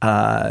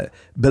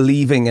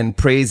 believing and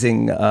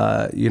praising,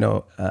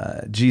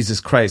 Jesus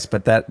Christ,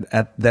 but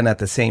then at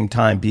the same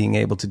time being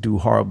able to do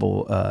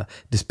horrible,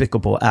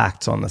 despicable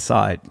acts on the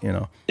side,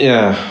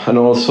 Yeah, and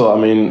also, I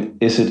mean,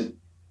 is it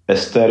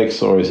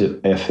aesthetics or is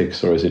it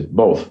ethics or is it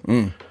both?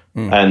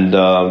 And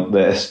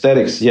the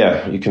aesthetics,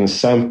 you can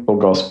sample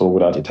gospel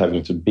without it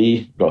having to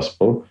be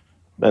gospel.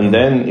 And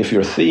then if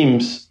your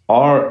themes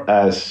are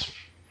as,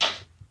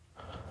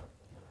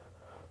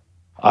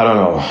 I don't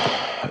know,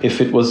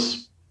 if it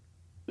was,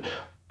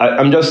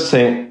 I'm just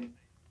saying,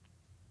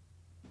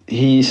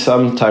 he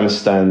sometimes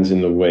stands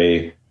in the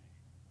way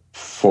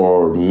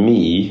for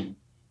me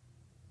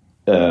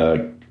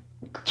to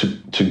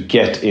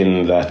get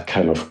in that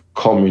kind of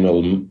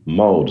communal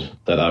mode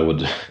that I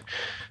would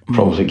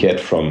probably get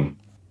from.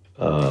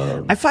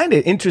 I find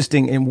it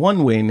interesting in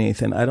one way,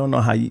 Nathan. I don't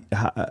know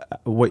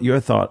what your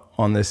thought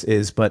on this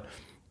is, but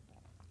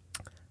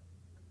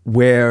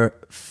where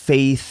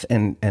faith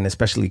and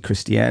especially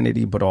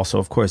Christianity, but also,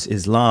 of course,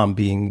 Islam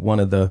being one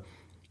of the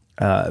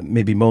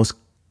maybe most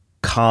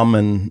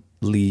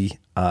commonly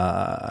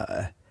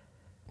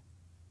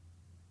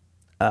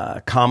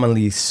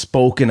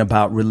spoken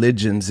about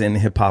religions in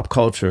hip hop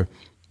culture,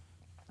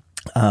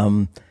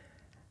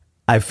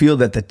 I feel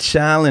that the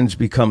challenge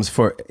becomes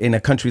in a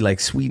country like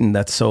Sweden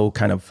that's so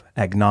kind of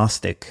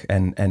agnostic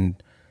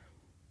and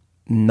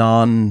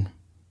non-faith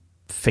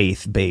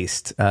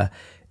based.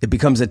 It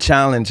becomes a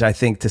challenge, I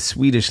think, to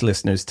Swedish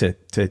listeners to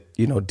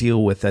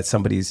deal with that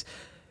somebody's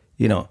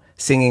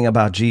singing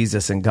about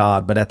Jesus and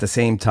God, but at the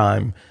same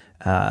time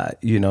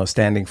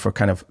standing for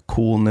kind of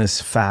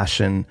coolness,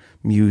 fashion,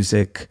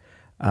 music.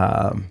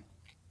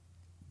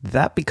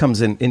 That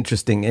becomes an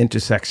interesting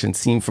intersection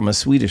seen from a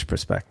Swedish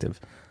perspective.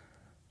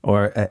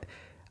 Or I'd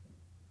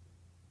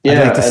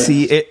like to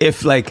see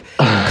if like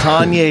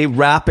Kanye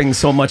rapping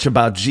so much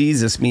about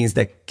Jesus means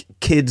that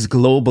kids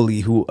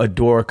globally who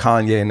adore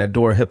Kanye and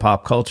adore hip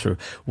hop culture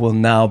will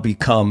now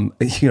become,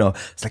 it's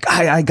like,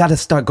 I got to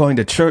start going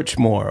to church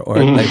more,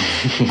 or like,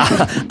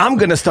 I'm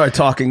going to start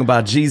talking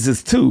about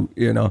Jesus too,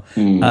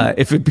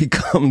 if it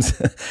becomes,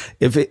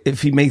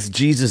 if he makes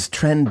Jesus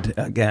trend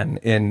again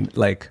in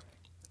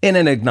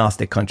an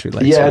agnostic country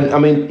like Sweden. And I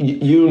mean,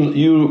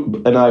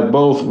 you and I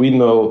both, we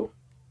know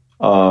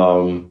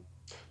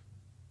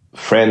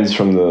friends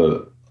from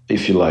the,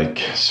 if you like,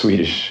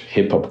 Swedish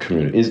hip-hop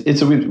community.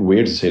 It's a bit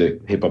weird to say the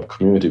hip-hop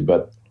community,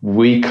 but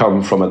we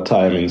come from a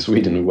time in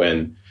Sweden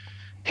when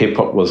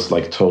hip-hop was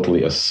like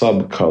totally a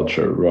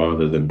subculture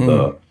rather than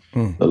the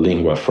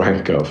lingua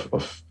franca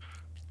of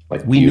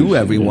like we knew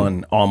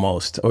everyone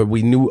almost, or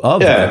we knew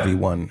of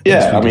everyone.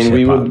 Yeah, I mean,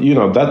 we would,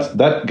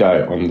 that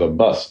guy on the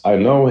bus, I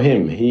know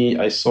him.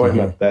 I saw him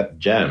at that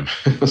jam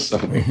or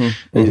something.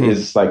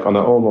 It's like on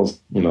an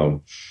almost,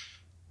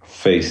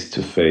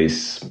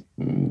 face-to-face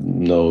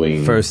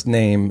knowing. First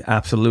name,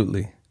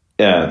 absolutely.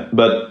 Yeah,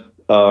 but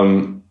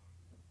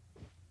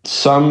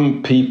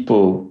some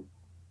people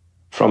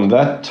from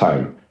that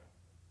time,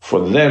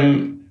 for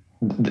them,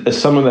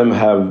 some of them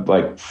have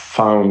like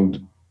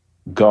found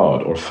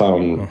God or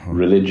found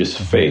religious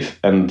faith,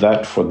 and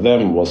that for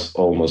them was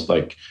almost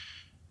like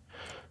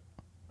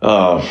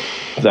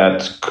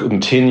that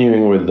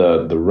continuing with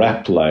the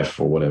rap life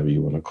or whatever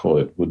you want to call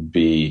it would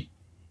be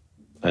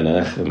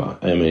anathema.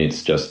 I mean,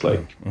 it's just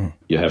like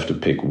you have to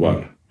pick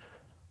one.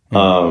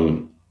 But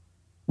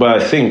I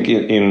think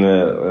in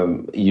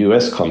the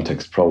US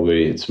context,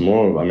 probably it's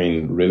more, I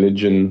mean,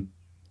 religion,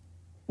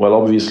 well,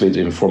 obviously it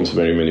informs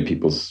very many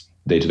people's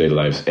day-to-day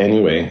lives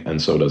anyway,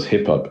 and so does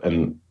hip-hop.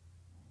 And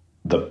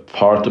the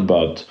part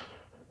about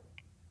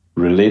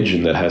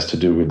religion that has to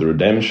do with the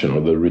redemption or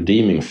the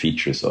redeeming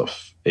features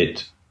of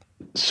it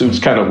suits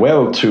kind of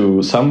well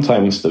to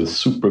sometimes the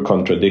super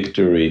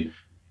contradictory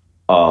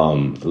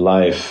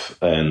life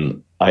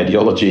and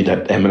ideology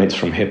that emanates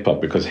from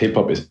hip-hop, because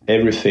hip-hop is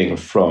everything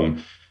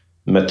from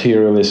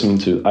materialism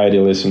to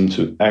idealism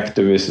to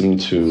activism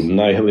to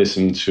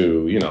nihilism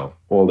to,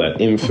 all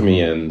that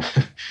infamy. And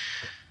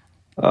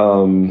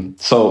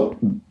so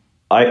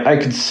I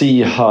could see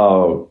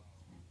how,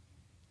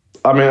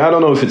 I mean, I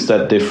don't know if it's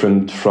that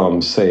different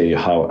from, say,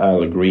 how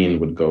Al Green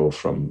would go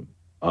from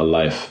a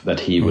life that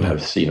he would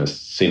have seen as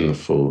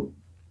sinful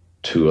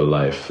to a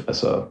life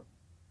as a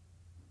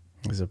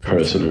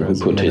person who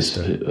put his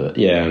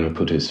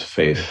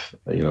faith,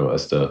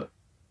 as the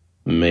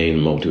main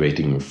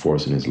motivating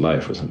force in his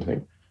life or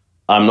something.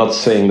 I'm not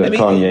saying that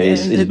Kanye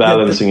is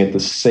balancing it the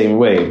same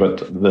way, but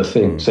the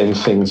same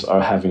things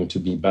are having to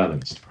be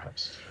balanced,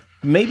 perhaps.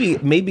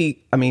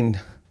 Maybe I mean,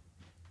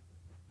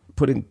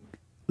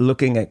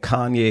 looking at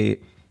Kanye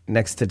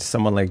next to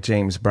someone like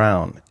James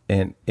Brown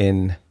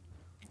in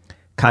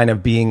kind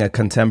of being a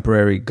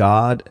contemporary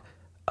god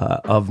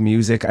of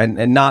music,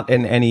 and not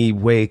in any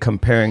way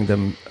comparing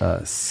them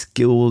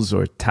skills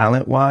or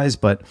talent wise,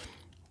 but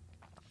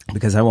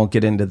because I won't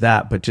get into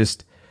that, but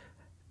just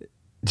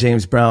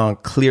James Brown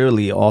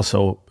clearly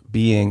also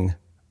being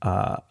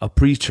a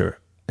preacher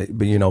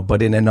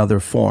but in another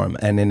form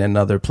and in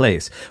another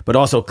place, but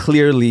also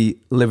clearly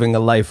living a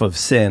life of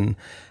sin,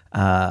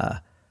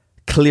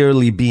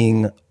 clearly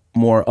being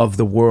more of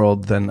the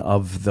world than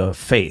of the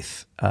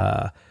faith.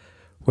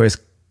 Whereas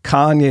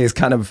Kanye is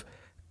kind of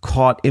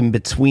caught in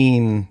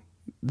between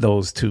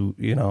those two,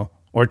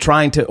 or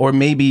trying to, or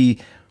maybe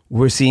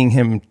we're seeing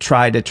him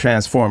try to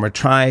transform or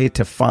try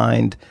to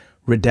find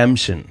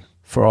redemption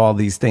for all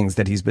these things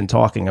that he's been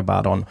talking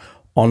about on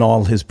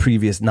all his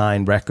previous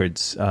 9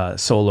 records,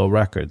 solo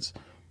records.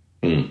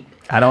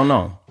 I don't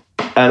know.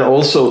 And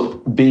also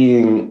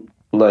being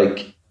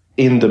like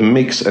in the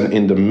mix and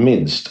in the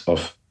midst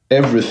of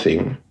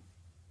everything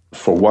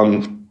for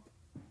one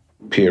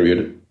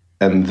period,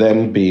 and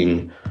then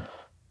being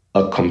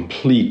a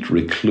complete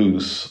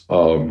recluse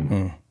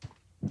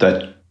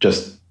that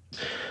just,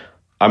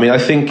 I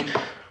think,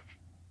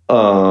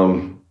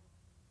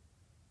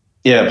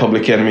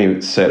 Public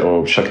Enemy said,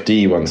 or Chuck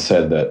D once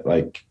said that,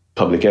 like,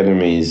 Public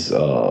Enemy's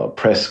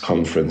press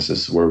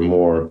conferences were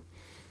more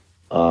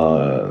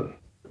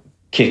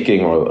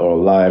kicking or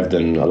live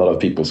than a lot of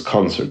people's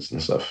concerts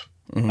and stuff.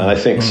 Mm-hmm. And I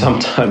think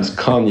sometimes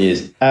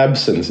Kanye's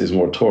absence is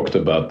more talked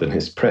about than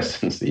his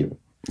presence, even.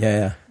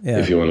 Yeah.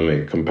 If you want to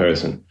make a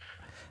comparison.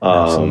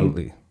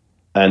 Absolutely.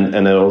 And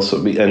it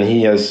also and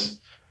he has,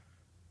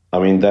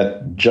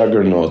 that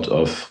juggernaut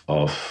of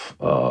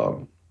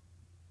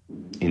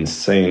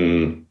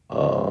insane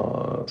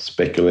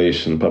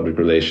speculation, public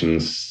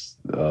relations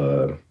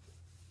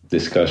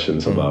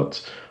discussions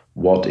about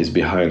what is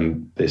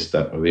behind this,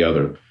 that, or the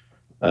other.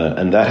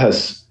 And that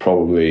has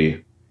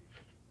probably,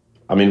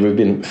 we've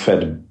been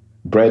fed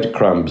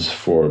breadcrumbs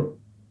for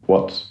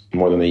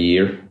more than a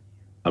year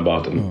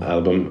about an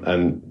album,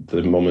 and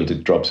the moment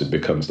it drops, it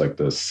becomes like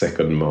the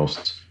second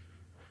most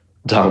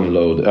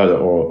download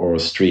or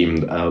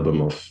streamed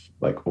album of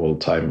like all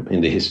time in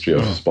the history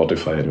of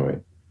Spotify anyway,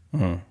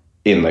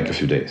 in like a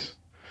few days.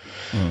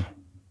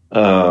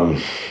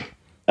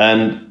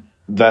 And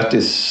that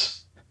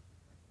is,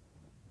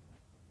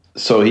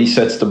 so he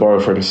sets the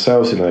bar for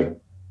himself in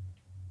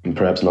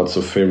perhaps not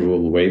so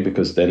favorable way,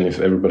 because then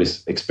if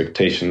everybody's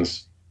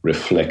expectations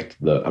reflect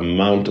the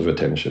amount of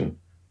attention,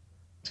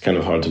 it's kind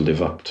of hard to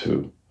live up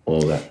to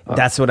all that.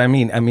 That's what I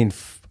mean.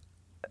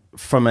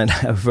 From a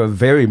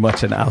very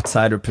much an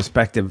outsider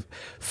perspective,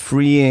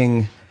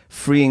 freeing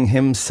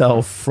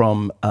himself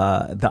from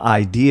the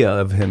idea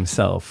of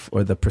himself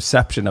or the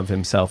perception of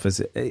himself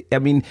is,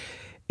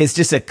 it's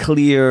just a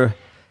clear,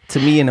 to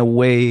me in a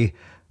way,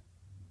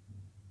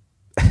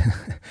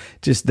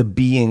 just the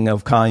being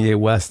of Kanye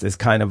West is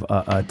kind of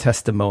a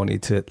testimony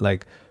to,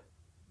 like,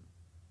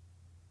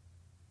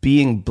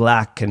 being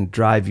black can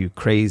drive you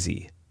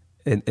crazy.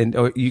 And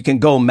or you can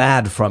go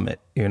mad from it,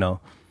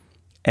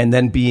 and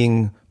then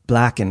being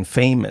black and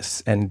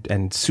famous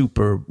and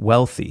super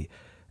wealthy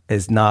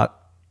is not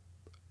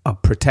a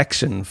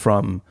protection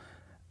from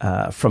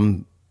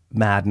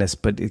madness,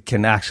 but it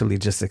can actually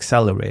just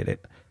accelerate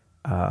it.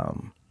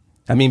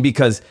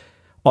 Because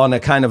on a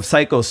kind of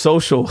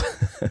psychosocial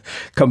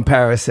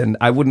comparison,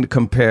 I wouldn't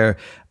compare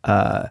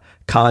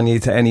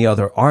Kanye to any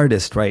other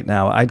artist right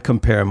now. I'd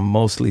compare him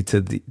mostly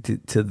to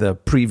the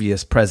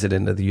previous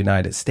president of the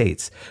United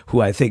States,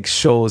 who I think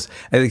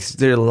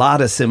there are a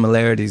lot of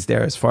similarities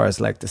there as far as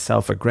like the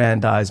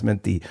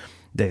self-aggrandizement, the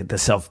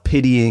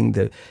self-pitying,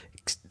 the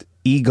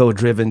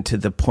ego-driven to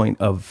the point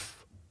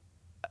of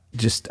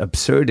just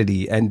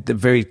absurdity, and the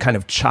very kind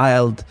of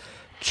childlike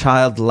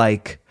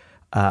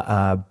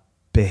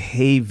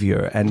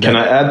behavior. And can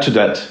I add to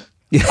that?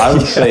 I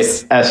would say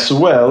as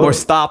well. Or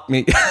stop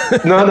me.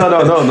 No.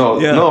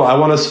 Yeah. No, I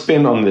want to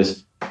spin on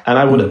this. And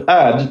I would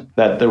add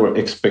that there were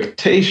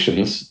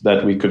expectations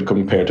that we could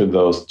compare to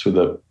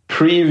the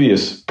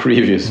previous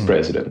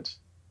president.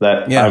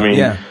 That,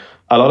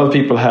 a lot of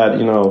people had,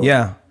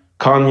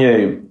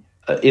 Kanye,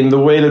 in the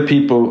way that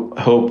people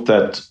hoped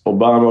that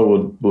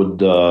Obama would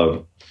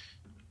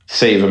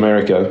save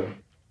America.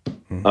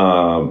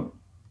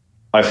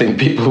 I think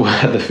people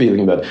had the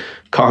feeling that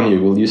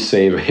Kanye, will you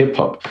save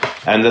hip-hop?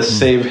 And the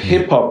save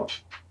hip-hop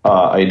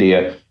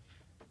idea,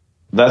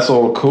 that's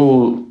all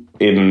cool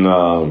in,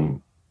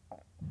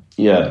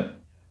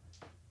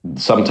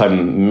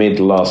 sometime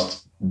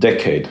mid-last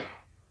decade.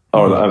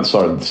 Or, I'm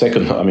sorry,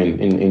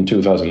 in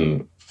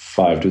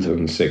 2005,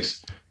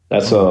 2006.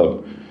 That's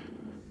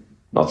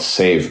not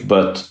save,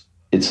 but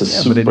it's a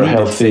super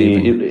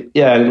healthy...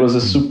 It was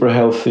a super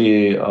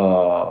healthy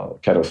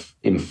kind of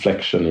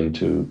inflection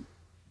into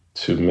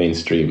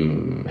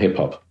mainstream hip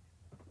hop.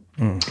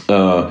 And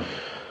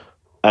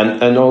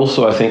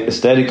also I think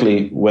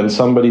aesthetically, when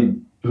somebody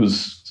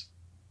who's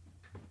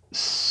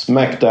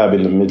smack dab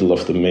in the middle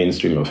of the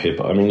mainstream of hip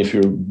hop, if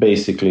you're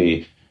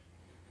basically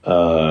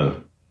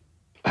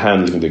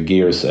handling the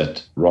gears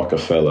at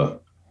Rockefeller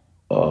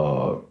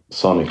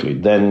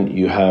sonically, then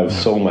you have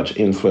so much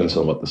influence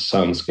on what the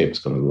soundscape is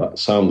going to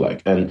sound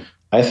like. And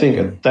I think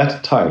at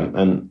that time,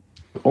 and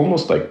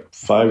almost like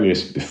 5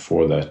 years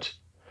before that,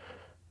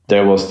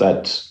 there was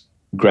that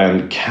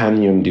Grand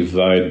Canyon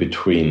divide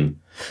between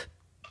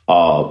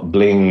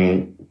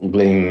bling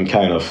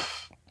kind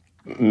of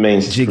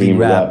mainstream Jiggy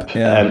rap, rap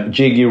yeah. and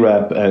jiggy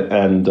rap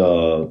and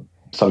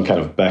some kind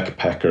of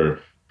backpacker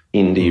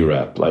indie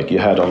rap. Like you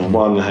had on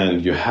one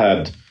hand you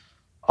had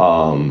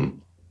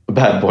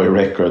Bad Boy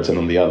Records, and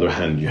on the other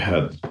hand you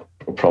had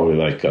probably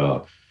like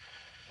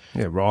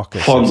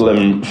Raucous.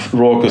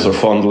 Raucous or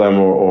Fondlem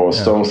or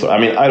Stones Throw. I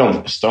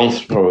mean, Stones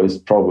Throw is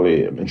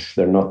probably. I mean,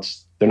 they're not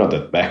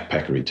that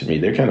backpackery to me.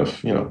 They're kind of,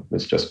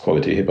 it's just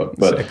quality hip hop.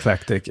 But it's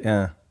eclectic,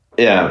 yeah.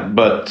 Yeah,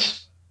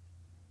 but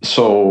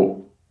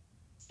so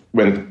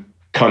when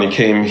Kanye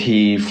came,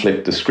 he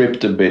flipped the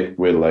script a bit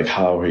with like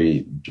how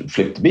he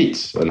flipped the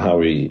beats and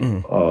how he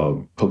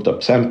hooked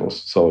up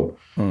samples. So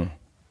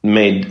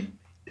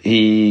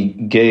he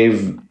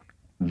gave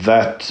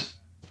that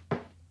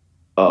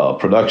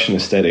production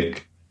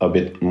aesthetic a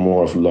bit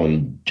more of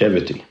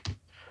longevity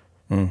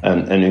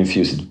and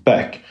infuse it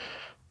back.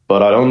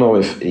 But I don't know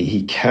if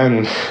he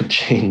can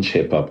change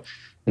hip hop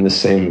in the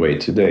same way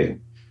today.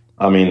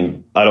 I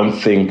mean, I don't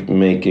think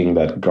making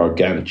that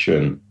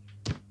gargantuan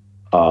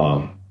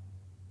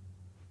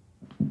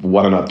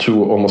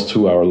 1.5 almost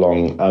 2 hour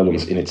long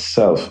albums in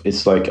itself,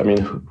 it's like, I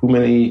mean,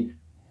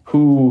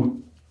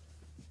 who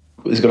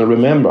is going to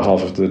remember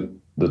half of the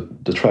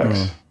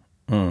tracks?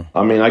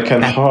 I mean, I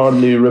can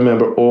hardly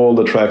remember all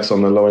the tracks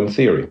on the Low End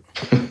Theory.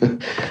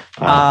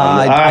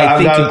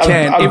 I think you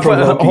can.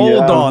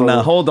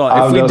 Hold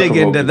on. If we dig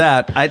into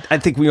that, I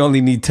think we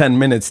only need 10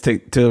 minutes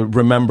to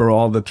remember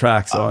all the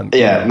tracks on.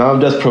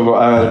 I'm just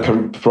I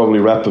can probably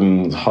rap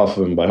them, half of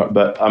them by heart.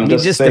 But I'm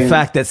just saying, the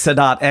fact that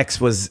Sadat X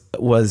was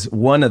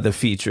one of the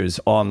features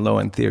on Low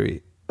End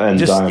Theory. And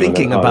just Diamond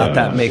thinking about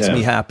that makes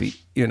me happy.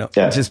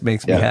 It just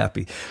makes me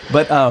happy.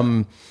 But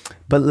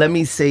let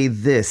me say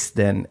this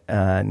then,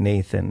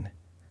 Nathan.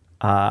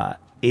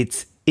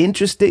 It's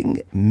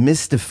interesting,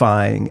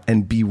 mystifying,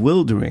 and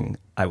bewildering,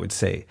 I would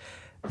say,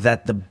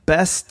 that the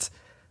best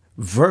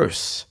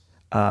verse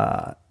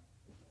on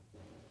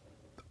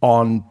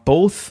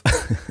both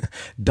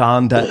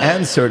Donda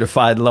and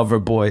Certified Lover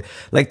Boy,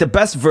 like the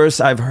best verse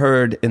I've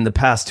heard in the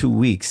past 2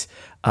 weeks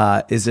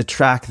is a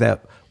track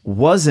that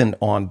wasn't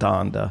on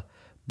Donda,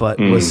 but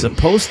was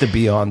supposed to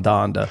be on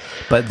Donda,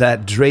 but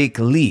that Drake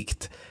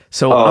leaked.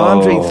 So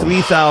Andre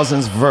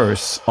 3000's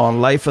verse on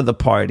Life of the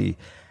Party,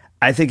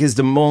 I think it's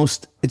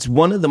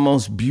one of the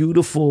most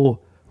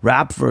beautiful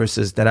rap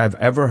verses that I've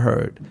ever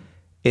heard.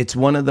 It's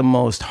one of the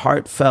most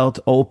heartfelt,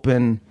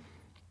 open,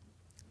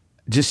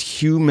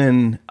 just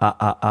human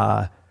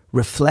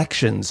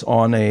reflections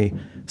on a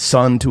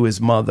son to his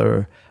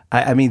mother.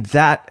 I mean,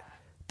 that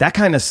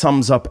kind of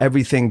sums up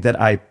everything that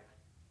I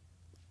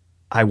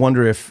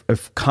wonder if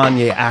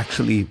Kanye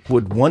actually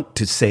would want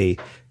to say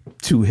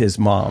to his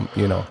mom,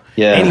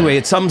 Yeah. Anyway,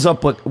 it sums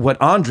up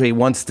what Andre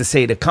wants to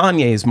say to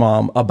Kanye's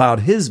mom about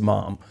his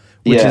mom,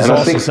 which is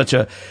also such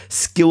a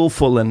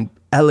skillful and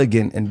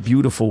elegant and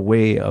beautiful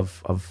way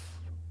of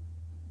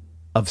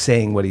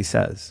saying what he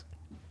says.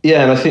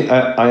 Yeah, and I think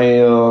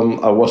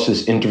I watched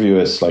this interview.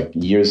 It's like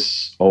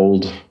years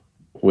old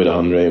with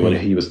Andre when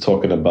he was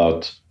talking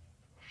about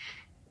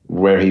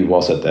where he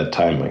was at that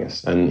time, I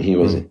guess, and he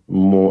was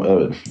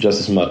more, just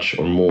as much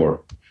or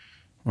more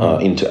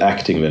into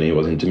acting than he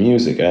was into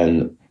music.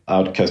 And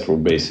Outkast were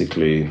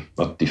basically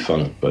not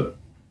defunct, but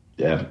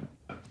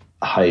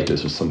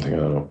hiatus or something, I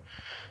don't know.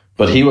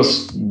 But he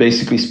was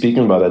basically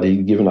speaking about that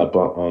he'd given up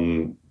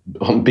on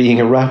being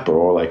a rapper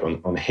or like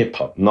on hip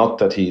hop. Not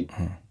that he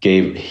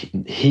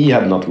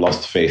had not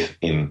lost faith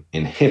in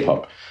hip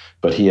hop,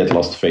 but he had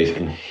lost faith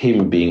in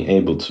him being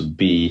able to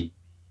be.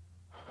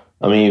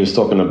 I mean, he was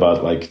talking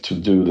about like to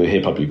do the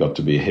hip hop, you got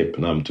to be hip,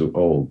 and I'm too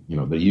old.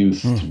 The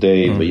youth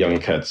today, the young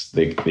cats,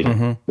 they're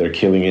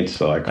killing it.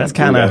 So that's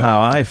kind of how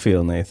I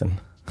feel,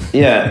 Nathan.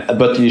 Yeah,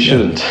 but you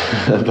shouldn't.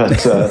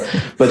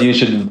 but you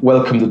should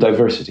welcome the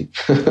diversity.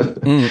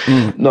 But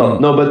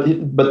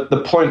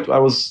the point I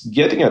was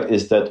getting at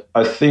is that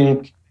I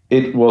think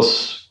it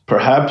was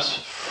perhaps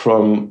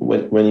from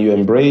when you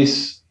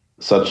embrace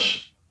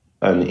such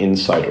an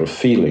insight or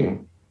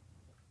feeling,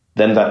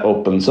 then that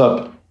opens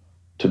up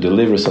to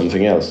deliver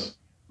something else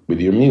with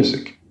your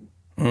music.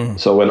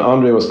 So when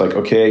Andre was like,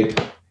 okay,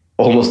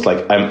 almost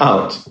like I'm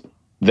out,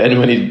 then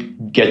when he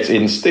gets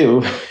in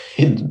still,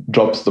 he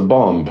drops the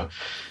bomb.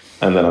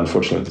 And then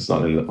unfortunately it's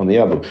not on the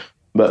album.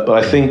 But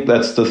I think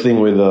that's the thing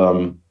with,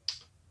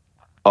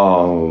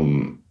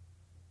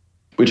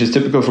 which is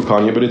typical for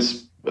Kanye, but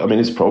it's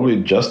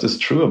probably just as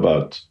true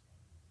about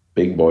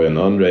Big Boy and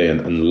Andre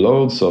and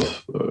loads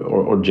of,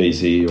 or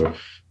Jay-Z, or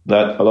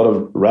that a lot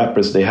of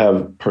rappers, they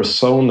have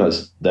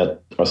personas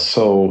that are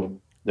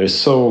they're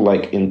so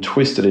like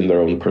twisted in their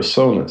own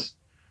personas.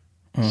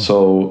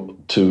 So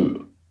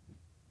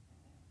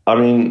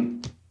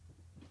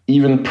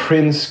even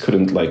Prince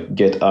couldn't like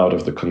get out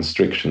of the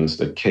constrictions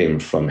that came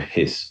from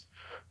his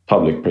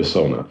public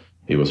persona.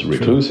 He was a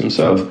recluse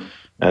himself.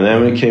 And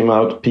then when he came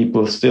out,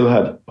 people still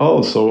had,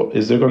 so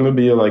is there going to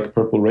be a like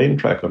Purple Rain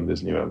track on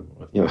this new album?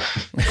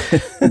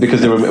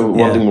 Because they were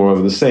wanting more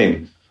of the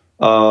same.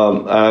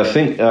 I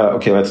think,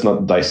 okay, let's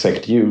not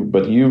dissect you,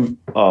 but you've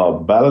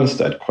balanced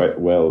that quite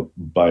well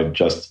by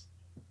just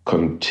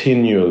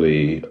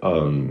continually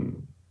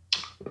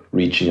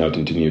reaching out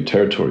into new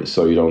territories.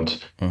 So you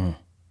don't,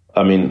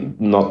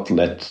 not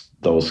let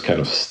those kind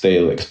of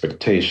stale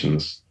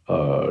expectations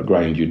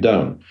grind you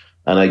down.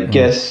 And I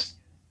guess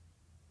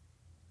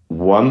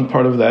one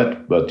part of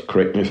that, but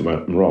correct me if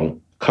I'm wrong,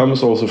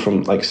 comes also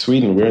from like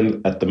Sweden. We're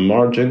at the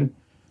margin.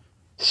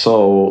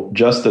 So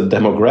just the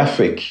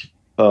demographic,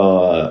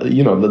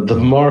 the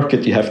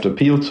market you have to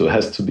appeal to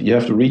you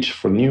have to reach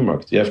for new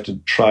markets. You have to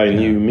try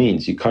new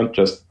means. You can't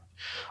just,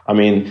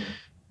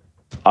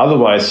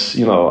 otherwise,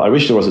 I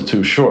wish there was a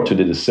Too Short who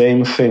did the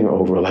same thing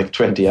over like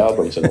 20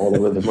 albums and all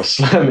of them were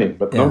slamming,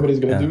 but nobody's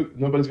going to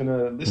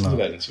listen to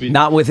that in Sweden.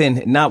 Not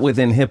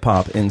within hip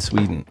hop in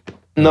Sweden.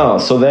 No.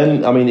 So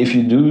then, if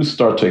you do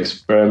start to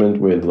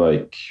experiment with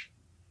like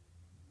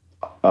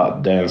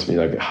dance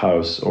music, like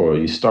house, or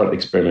you start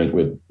experiment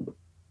with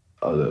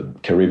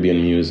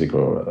Caribbean music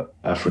or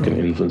African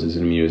influences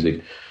in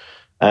music,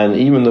 and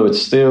even though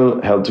it's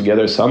still held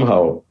together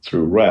somehow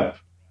through rap,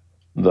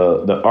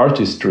 the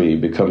artistry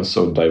becomes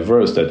so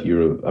diverse that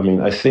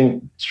I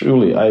think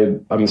truly,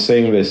 I'm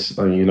saying this,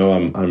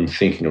 I'm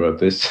thinking about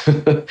this,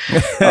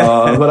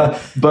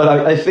 but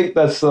I think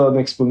that's an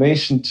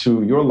explanation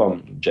to your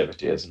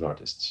longevity as an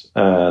artist,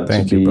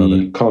 Thank you, be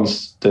brother.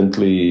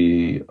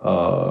 Constantly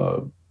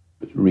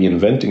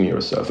reinventing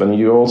yourself, and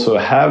you also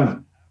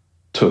have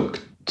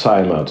took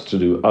time out to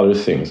do other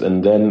things,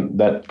 and then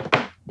that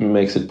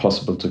makes it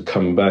possible to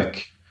come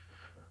back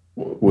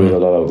with a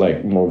lot of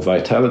like more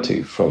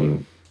vitality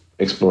from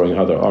exploring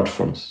other art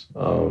forms.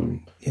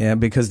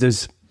 Because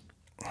there's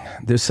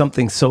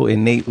something so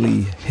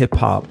innately hip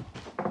hop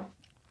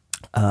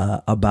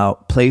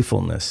about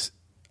playfulness.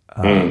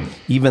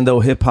 Even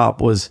though hip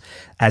hop was,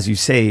 as you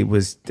say,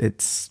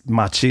 it's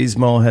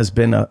machismo has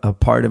been a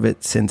part of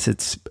it since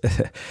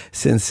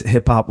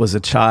hip hop was a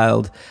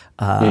child.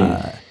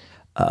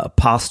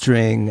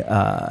 Posturing,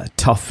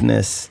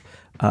 toughness,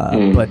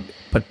 but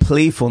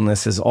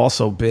playfulness has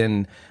also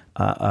been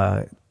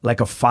like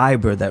a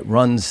fiber that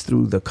runs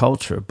through the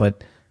culture.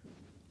 But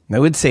I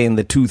would say in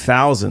the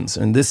 2000s,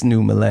 in this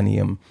new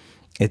millennium,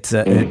 it's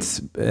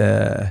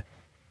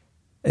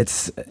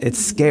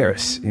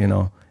scarce.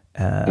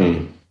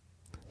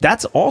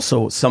 That's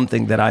also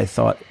something that I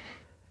thought.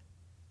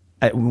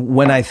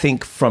 When I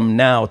think from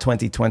now,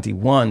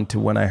 2021, to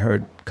when I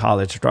heard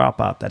College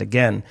Dropout, that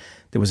again,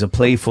 there was a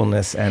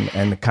playfulness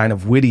and a kind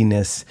of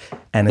wittiness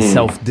and a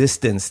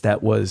self-distance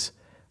that was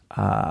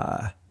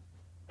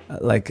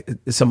like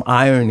some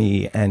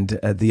irony and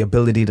the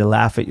ability to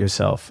laugh at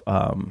yourself.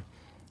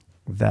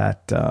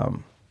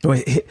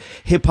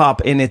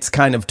 Hip-hop in its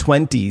kind of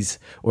 20s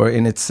or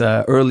in its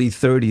early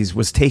 30s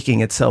was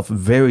taking itself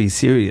very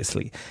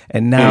seriously.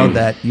 And now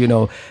that,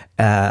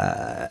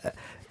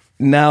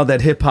 now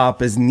that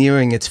hip-hop is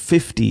nearing its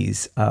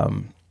 50s, a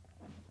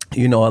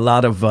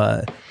lot of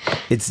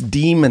its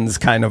demons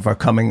kind of are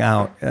coming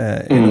out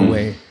in a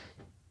way,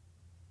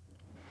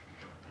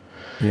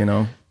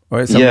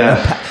 or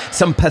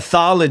some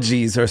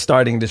pathologies are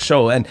starting to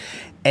show. And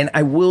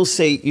I will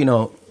say,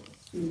 and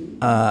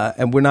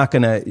we're not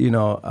going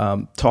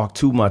to, talk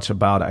too much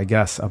about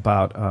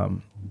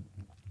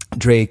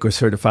Drake or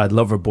Certified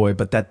Lover Boy,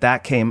 but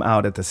that came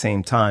out at the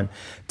same time.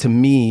 To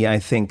me, I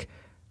think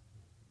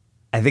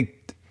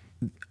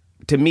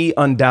to me,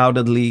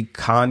 undoubtedly,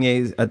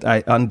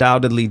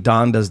 undoubtedly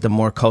Donda's the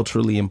more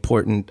culturally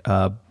important,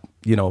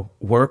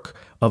 work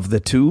of the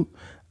two.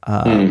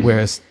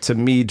 Whereas to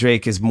me,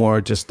 Drake is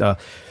more just a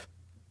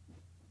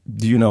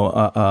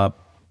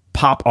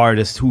pop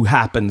artist who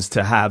happens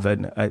to have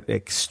an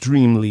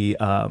extremely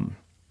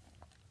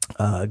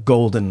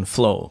golden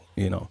flow.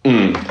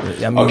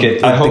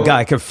 The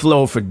guy could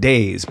flow for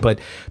days, but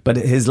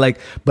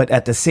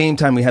at the same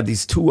time, we have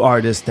these two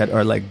artists that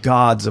are like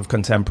gods of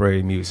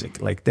contemporary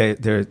music. Like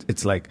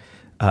it's like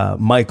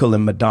Michael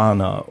and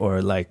Madonna,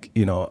 or like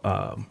Bruce,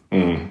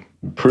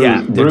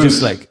 they're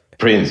just like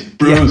Prince,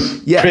 Prince.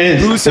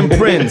 Bruce and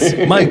Prince,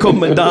 Michael,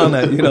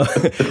 Madonna,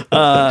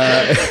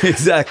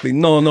 exactly.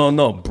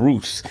 No,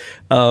 Bruce,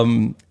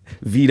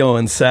 Vito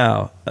and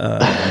Sal.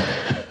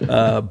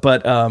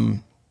 But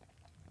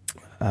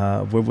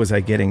where was I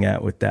getting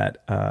at with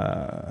that?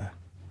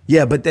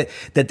 But that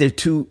they're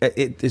two.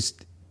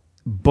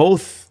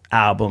 Both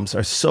albums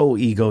are so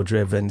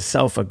ego-driven,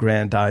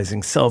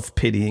 self-aggrandizing,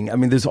 self-pitying. I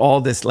mean, there's all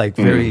this like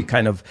very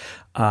kind of.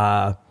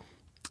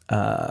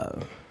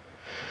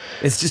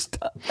 It's just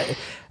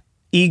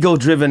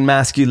ego-driven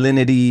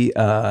masculinity,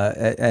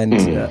 But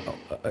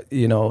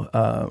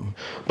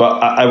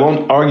I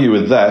won't argue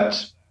with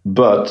that.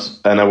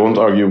 And I won't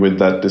argue with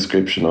that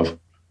description of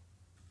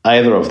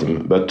either of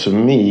them. But to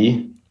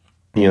me,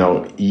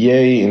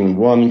 Ye in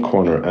one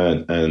corner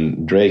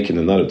and Drake in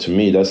another. To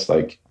me, that's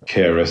like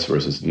KRS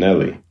versus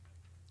Nelly.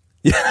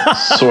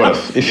 Sort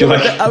of, if you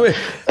like.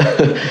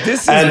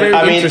 This is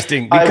very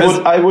interesting because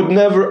I would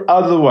never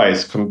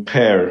otherwise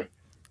compare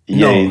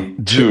Ye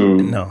to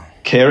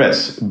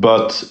KRS,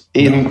 but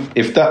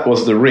if that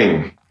was the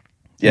ring,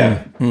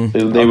 they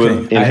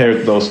would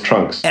inherit those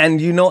trunks.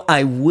 And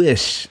I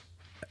wish,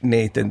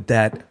 Nathan,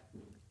 that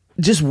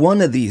just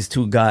one of these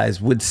two guys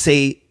would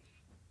say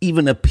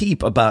even a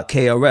peep about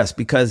KRS,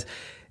 because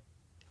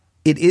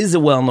it is a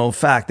well-known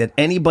fact that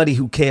anybody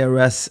who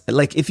KRS,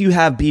 like if you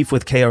have beef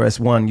with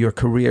KRS-One, your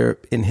career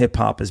in hip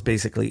hop is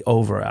basically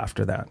over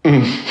after that.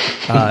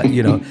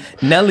 You know,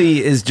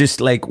 Nelly is just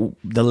like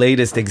the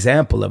latest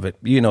example of it.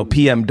 You know,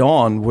 PM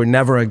Dawn were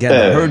never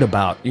again heard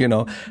about, you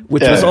know,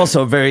 which was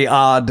also very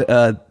odd.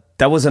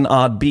 That was an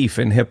odd beef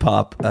in hip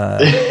hop.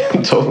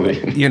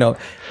 Totally. You know,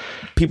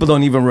 people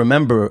don't even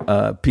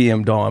remember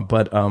PM Dawn,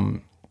 but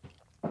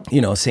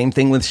you know, same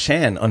thing with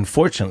Shan.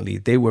 Unfortunately,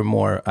 they were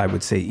more, I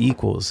would say,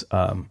 equals.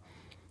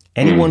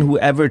 Anyone who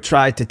ever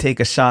tried to take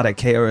a shot at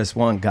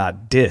KRS-One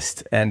got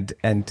dissed, and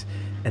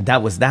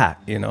that was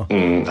that. You know,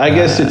 I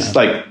guess it's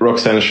like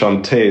Roxanne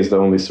Shante is the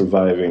only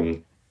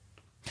surviving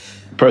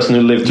person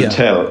who lived to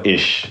tell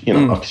ish. You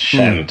know,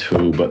 Shan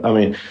too, but I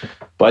mean,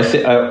 but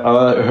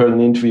I heard an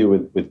interview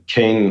with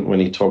Kane when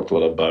he talked a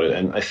lot about it,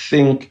 and I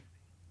think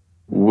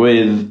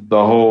with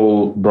the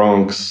whole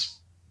Bronx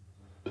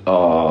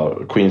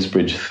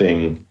Queensbridge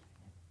thing,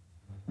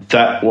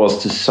 that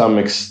was to some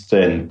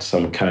extent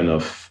some kind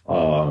of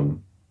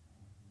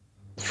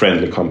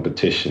friendly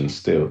competition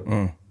still.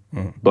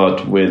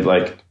 But with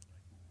like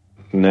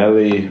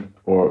Nelly,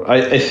 or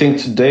I think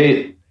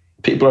today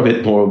people are a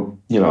bit more,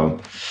 you know,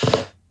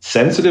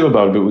 sensitive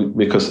about it,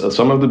 because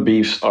some of the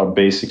beefs are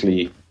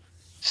basically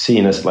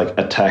seen as like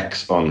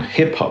attacks on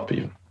hip hop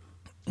even.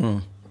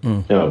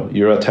 You know,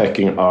 you're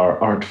attacking our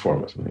art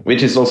form or something,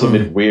 which is also a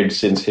bit weird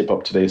since hip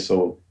hop today is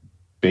so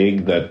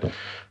big that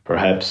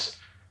perhaps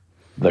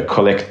the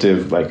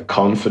collective like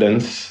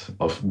confidence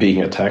of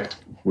being attacked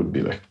would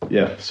be like,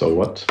 yeah, so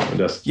what?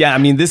 Yeah, I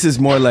mean, this is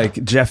more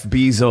like Jeff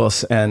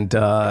Bezos and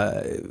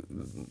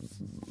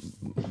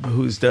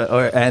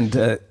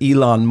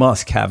Elon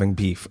Musk having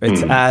beef.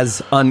 It's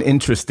as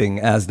uninteresting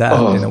as that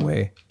in a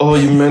way. Oh,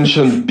 you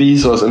mentioned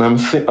Bezos, and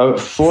I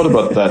thought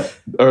about that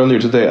earlier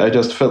today. I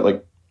just felt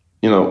like,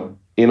 you know,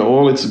 in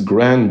all its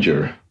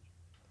grandeur,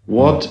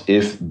 what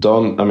if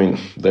Don? I mean,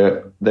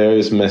 there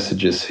is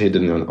messages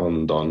hidden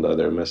on Don.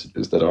 There are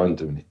messages that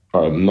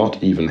are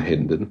not even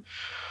hidden.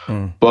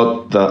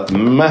 But the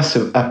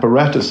massive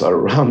apparatus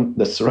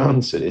that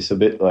surrounds it is a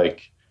bit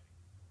like,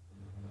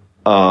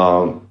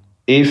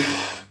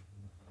 if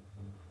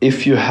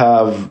you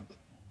have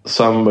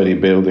somebody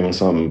building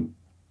some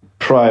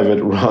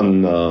private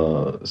run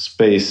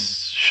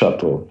space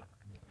shuttle,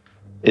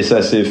 it's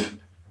as if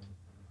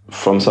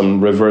from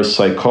some reverse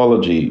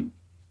psychology,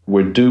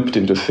 we're duped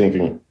into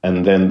thinking,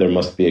 and then there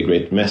must be a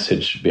great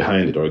message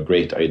behind it or a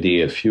great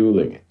idea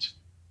fueling it,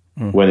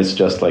 when it's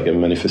just like a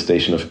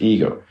manifestation of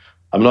ego.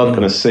 I'm not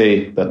going to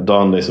say that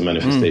Don is a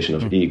manifestation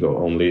of ego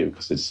only,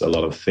 because it's a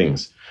lot of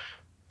things.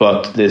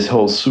 But this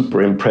whole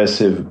super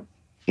impressive,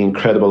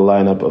 incredible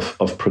lineup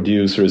of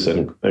producers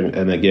and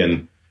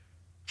again,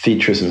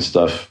 features and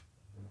stuff,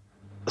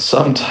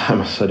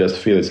 sometimes I just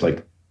feel it's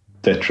like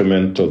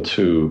detrimental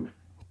to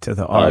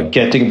the art,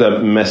 getting the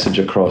message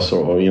across,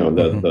 or you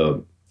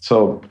know,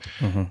 so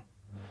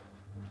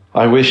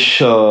I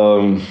wish,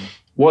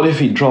 what if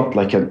he dropped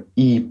like an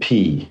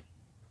EP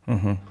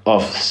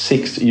of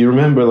 6? You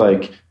remember,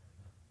 like,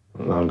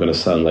 I'm going to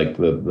sound like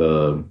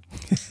the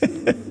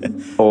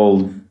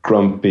old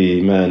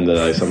grumpy man that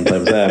I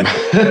sometimes am.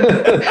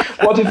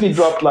 What if he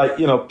dropped, like,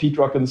 you know, Pete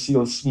Rock and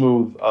Seal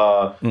Smooth,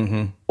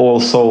 all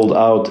sold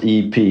out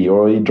EP,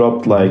 or he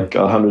dropped like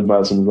 100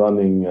 Miles and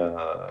Running,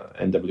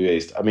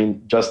 NWAs. I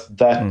mean, just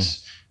that,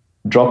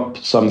 drop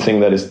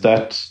something that is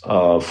that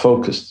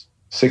focused,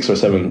 6 or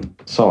 7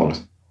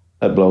 songs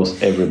that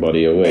blows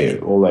everybody away.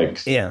 Or like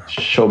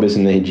Showbiz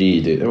and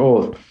AG did.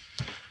 Oh,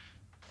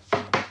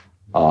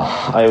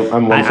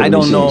 I'm one for I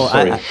don't know.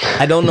 Sorry.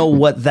 I don't know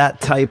what that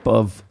type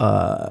of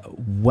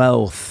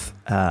wealth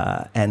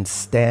and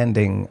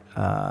standing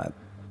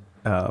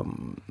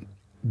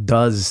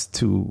does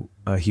to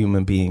a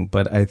human being,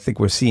 but I think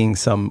we're seeing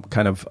some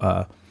kind of,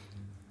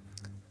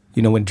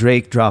 you know, when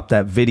Drake dropped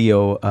that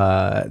video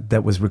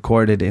that was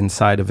recorded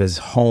inside of his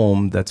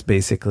home, that's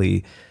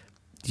basically,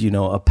 you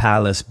know, a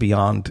palace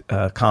beyond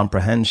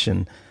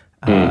comprehension,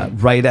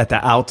 right at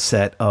the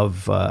outset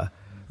of,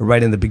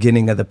 right in the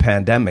beginning of the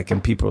pandemic,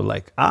 and people were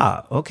like,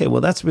 okay,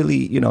 well, that's really,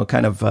 you know,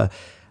 kind of,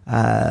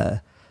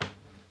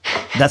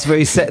 that's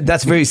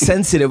very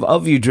sensitive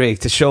of you, Drake,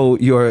 to show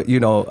your, you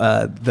know,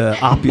 the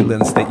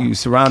opulence that you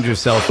surround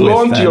yourself with.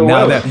 Flaunt your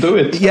wealth, do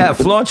it. Yeah,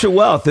 flaunt your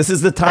wealth. This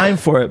is the time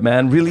for it,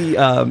 man. Really,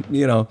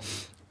 you know,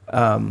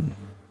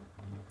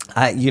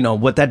 you know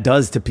what that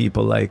does to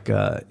people. Like,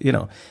 you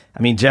know,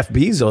 I mean, Jeff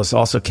Bezos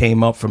also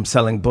came up from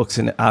selling books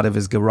out of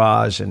his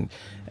garage, and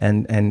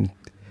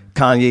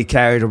Kanye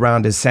carried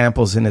around his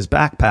samples in his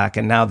backpack,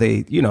 and now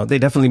they, you know, they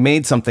definitely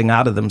made something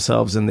out of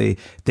themselves, and they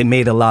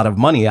made a lot of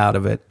money out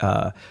of it.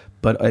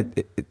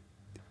 But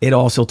it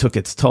also took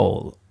its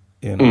toll,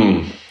 you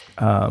know.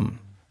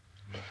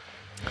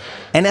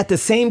 And at the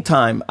same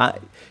time,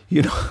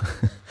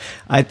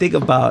 I think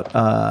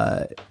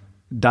about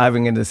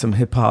diving into some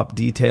hip hop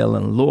detail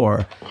and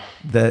lore,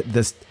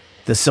 the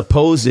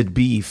supposed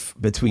beef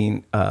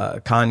between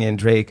Kanye and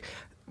Drake.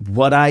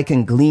 what I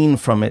can glean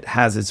from it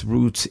has its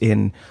roots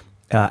in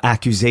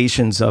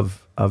accusations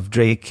of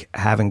Drake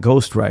having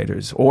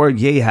ghostwriters or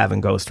Ye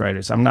having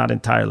ghostwriters. I'm not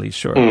entirely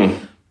sure.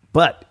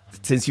 But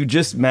since you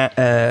just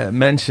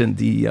mentioned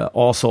the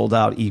All Sold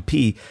Out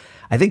EP,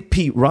 I think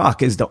Pete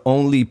Rock is the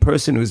only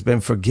person who's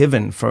been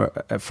forgiven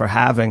for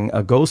having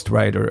a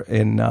ghostwriter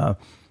in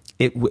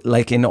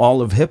in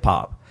all of hip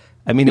hop.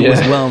 I mean, it was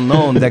well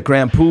known that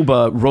Grand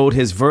Puba wrote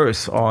his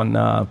verse on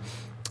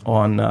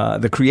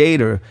The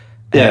Creator,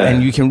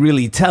 and you can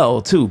really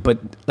tell too. But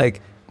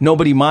like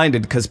nobody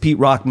minded because Pete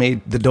Rock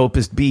made the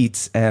dopest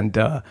beats, and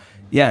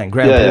and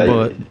Grand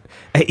Puba,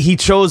 he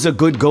chose a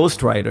good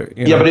ghostwriter.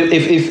 You know? But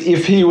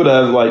if he would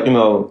have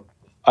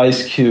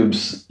Ice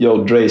Cube's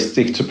Dre,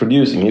 stick to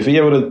producing. If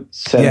he would have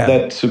said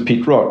that to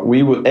Pete Rock,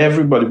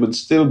 everybody would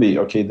still be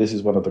okay. This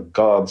is one of the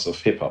gods of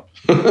hip hop,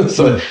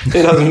 so it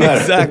doesn't matter.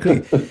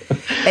 Exactly.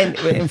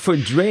 And for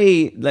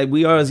Dre, like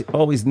we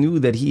always knew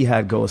that he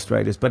had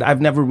ghostwriters, but I've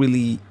never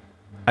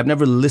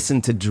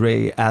listened to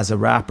Dre as a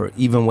rapper,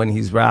 even when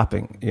he's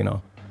rapping.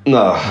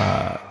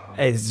 No.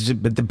 It's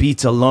just, but the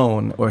beats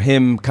alone, or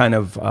him kind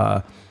of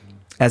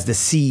as the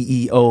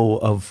CEO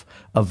of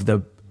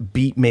the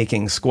beat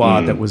making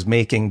squad that was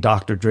making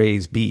Dr.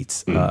 Dre's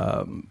beats,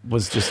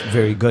 was just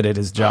very good at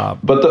his job.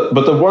 But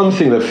the one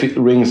thing that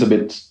rings a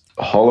bit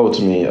hollow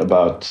to me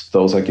about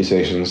those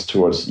accusations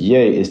towards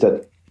Ye is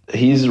that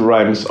his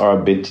rhymes are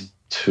a bit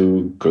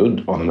too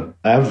good on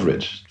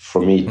average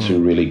for me to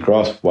really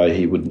grasp why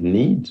he would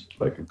need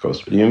like a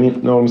ghostwriter. You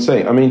know what I'm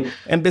saying? I mean,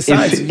 and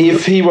besides,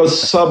 if he was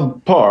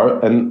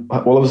subpar and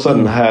all of a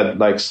sudden had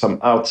like some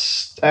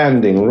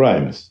outstanding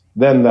rhymes,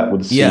 then that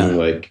would seem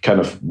like kind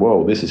of,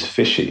 whoa, this is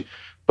fishy.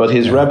 But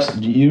his raps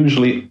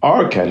usually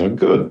are kind of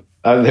good.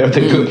 They're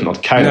good,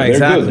 not kind of, they're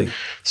exactly. good.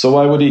 So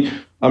why would he,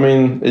 I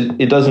mean,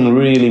 it doesn't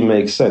really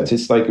make sense.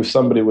 It's like if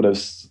somebody would have,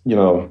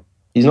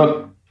 he's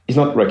not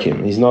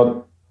Rakim, he's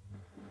not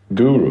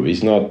Guru,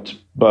 he's not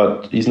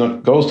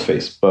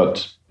Ghostface,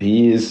 but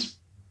he's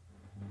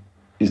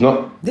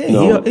not.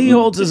 Yeah, he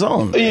holds his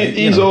own.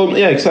 He's own.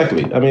 Yeah,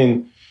 exactly. I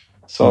mean,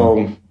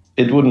 so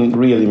it wouldn't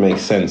really make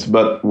sense.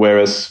 But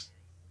whereas,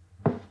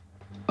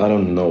 I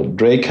don't know,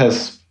 Drake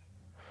has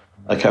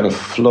a kind of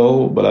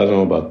flow, but I don't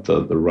know about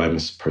the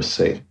rhymes per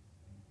se.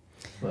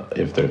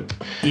 If they're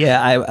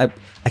I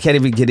can't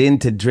even get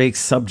into Drake's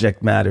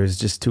subject matter. It's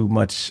just too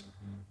much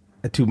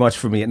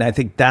for me, and I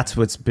think that's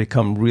what's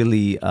become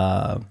really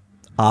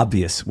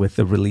obvious with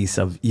the release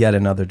of yet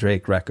another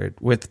Drake record,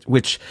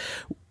 which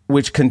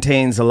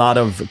contains a lot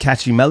of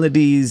catchy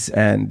melodies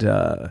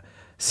and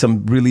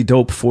some really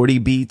dope 40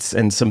 beats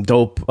and some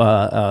dope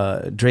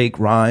Drake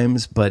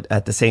rhymes. But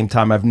at the same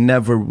time, I've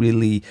never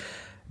really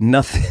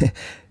nothing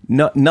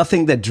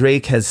that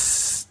Drake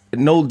has,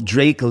 no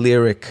Drake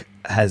lyric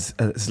has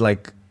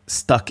like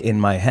stuck in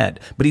my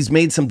head. But he's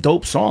made some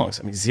dope songs.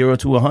 I mean, 0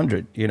 to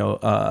 100,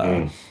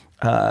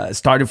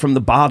 Started from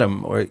the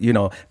Bottom, or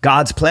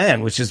God's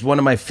Plan, which is one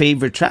of my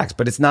favorite tracks,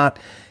 but it's not,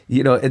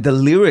 the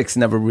lyrics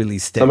never really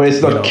stick. I mean,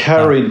 it's not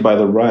carried by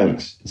the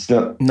rhymes. It's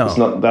not. No. It's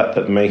not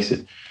that makes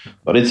it.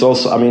 But it's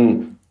also, I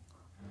mean,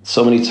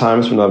 so many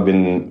times when I've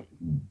been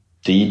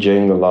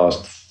DJing the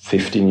last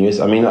 15 years,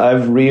 I mean,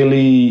 I've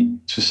really,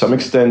 to some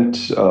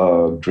extent,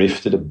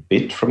 drifted a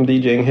bit from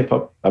DJing hip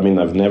hop. I mean,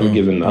 I've never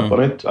given up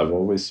on it. I've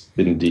always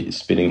been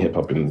spinning hip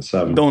hop in the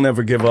sun. Don't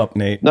ever give up,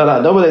 Nate. No.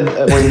 But when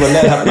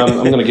that happens,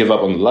 I'm going to give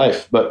up on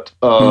life. But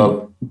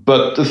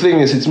the thing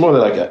is, it's more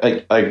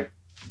like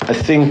I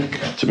think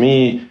to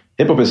me,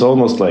 hip hop is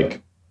almost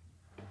like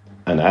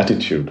an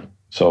attitude.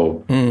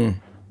 So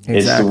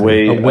it's a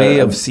way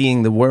of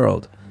seeing the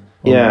world.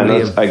 Yeah, and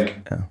it's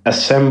like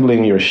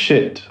assembling your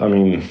shit. I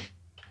mean,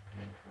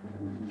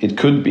 it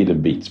could be the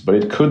beats, but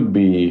it could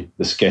be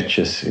the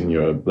sketches in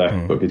your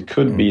black book. It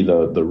could be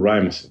the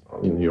rhymes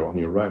on your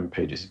rhyme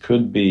pages. It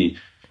could be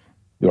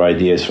your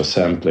ideas for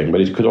sampling, but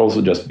it could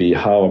also just be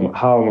how am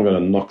I going to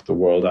knock the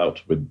world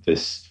out with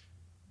this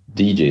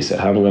DJ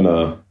set? How am I going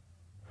to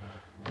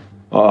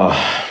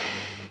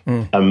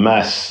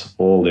amass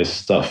all this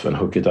stuff and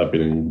hook it up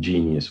in an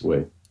ingenious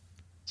way?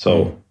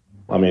 So,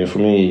 I mean, for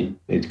me,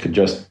 it could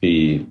just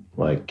be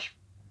like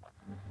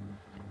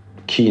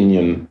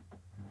Kenyan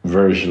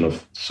version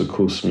of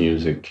Soukous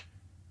music,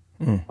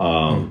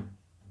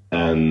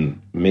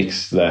 and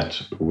mix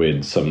that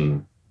with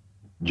some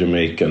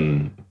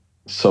Jamaican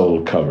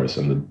soul covers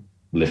and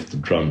lift the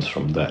drums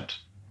from that,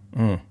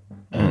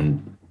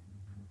 and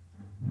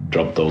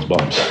drop those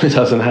bombs. It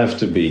doesn't have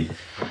to be,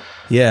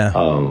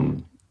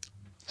 so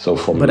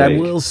formulaic. But I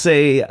will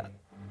say,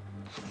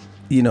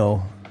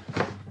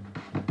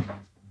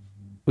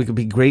 we could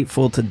be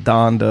grateful to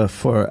Donda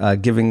for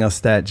giving us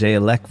that Jay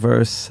Elect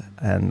verse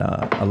and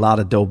a lot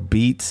of dope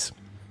beats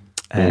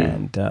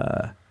and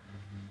a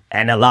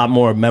lot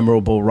more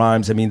memorable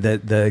rhymes. I mean,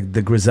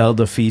 the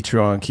Griselda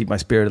feature on "Keep My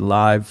Spirit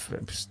Alive"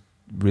 was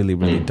really,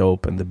 really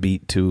dope, and the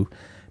beat too. I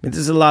mean,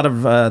 there's a lot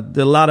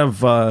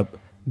of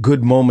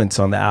good moments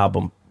on the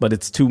album, but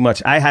it's too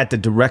much. I had to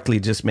directly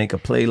just make a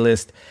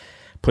playlist,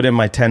 put in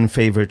my 10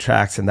 favorite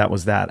tracks, and that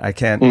was that. I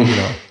can't,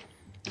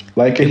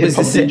 Like a hip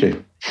hop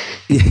DJ.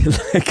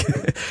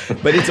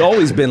 But it's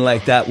always been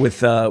like that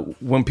with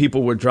when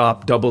people would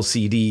drop double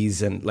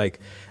CDs and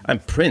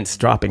Prince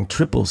dropping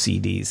triple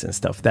CDs and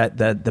stuff. That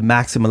the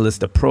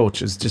maximalist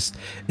approach is just,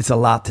 it's a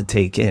lot to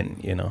take in,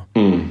 you know.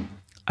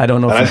 I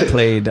don't know if you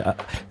played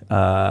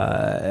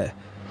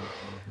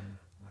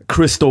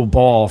Crystal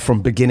Ball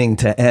from beginning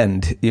to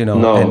end, you know.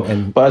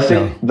 No, but I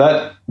think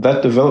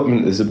that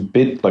development is a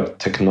bit like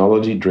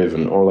technology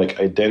driven, or like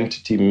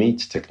identity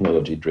meets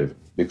technology driven.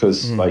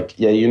 Because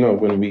you know,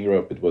 when we grew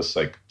up, it was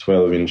like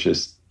 12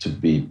 inches to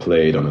be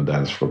played on a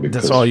dance floor.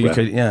 Because that's all you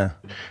could, yeah.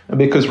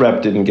 Because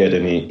rap didn't get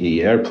any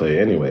airplay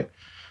anyway,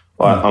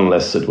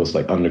 unless it was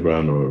like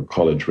underground or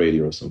college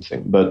radio or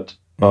something. But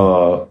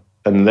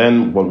and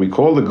then what we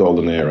call the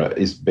golden era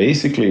is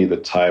basically the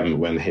time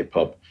when hip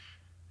hop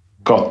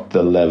got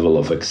the level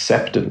of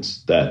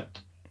acceptance that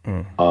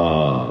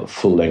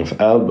full length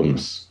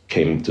albums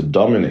came to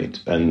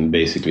dominate, and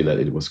basically that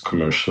it was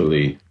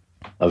commercially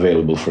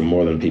available for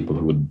more than people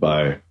who would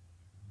buy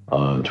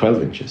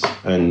 12 inches.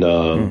 And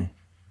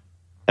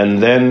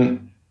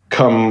then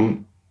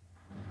come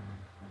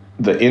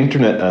the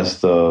internet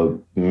as the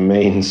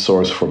main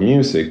source for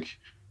music.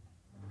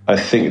 I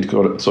think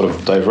it sort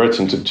of diverts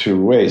into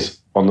two ways.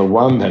 On the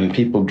one hand,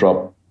 people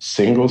drop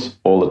singles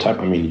all the time.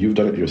 I mean, you've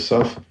done it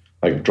yourself.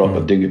 Like drop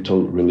a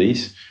digital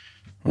release,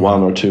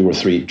 1 or 2 or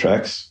 3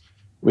 tracks,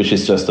 which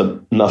is just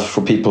enough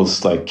for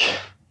people's like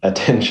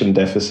attention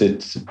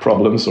deficit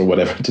problems or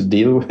whatever to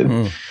deal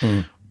with.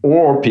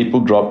 Or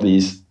people drop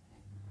these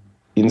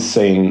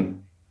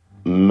insane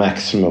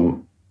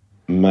magnum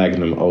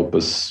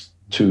opus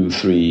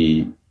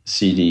 2-3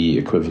 CD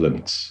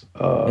equivalents.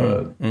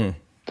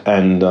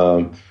 And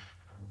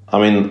I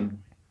mean,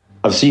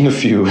 I've seen a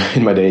few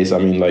in my days. I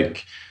mean,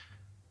 like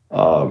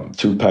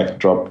Tupac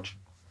dropped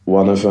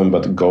one of them,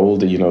 but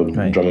Goldie, you know,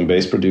 drum and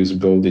bass producer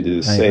Goldie did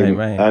the same.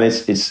 And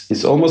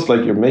it's almost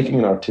like you're making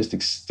an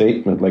artistic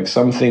statement, like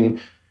something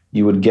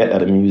you would get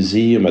at a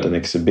museum, at an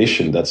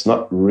exhibition that's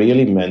not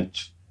really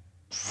meant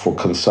for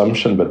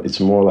consumption, but it's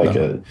more like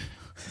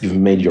you've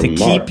made your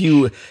mark.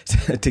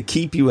 To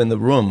keep you in the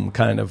room,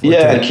 kind of.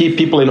 Yeah, and keep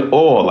people in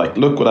awe, like,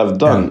 look what I've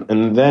done. Yeah.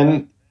 And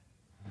then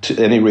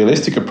any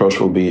realistic approach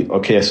will be,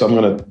 okay, so I'm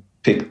going to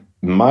pick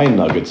my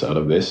nuggets out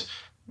of this.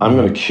 I'm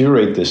going to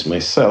curate this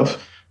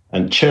myself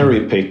and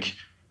cherry pick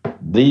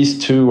these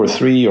 2 or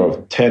 3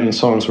 or 10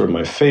 songs were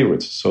my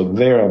favorites. So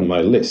they're on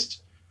my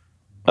list.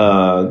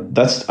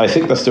 I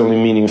think that's the only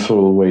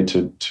meaningful way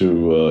to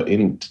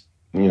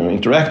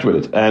interact with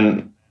it.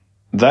 And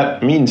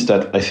that means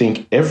that I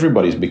think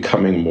everybody's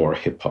becoming more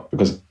hip hop,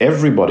 because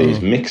everybody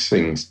is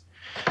mixing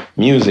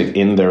music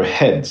in their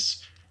heads.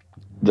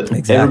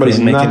 Everybody's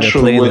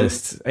natural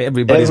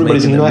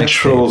everybody's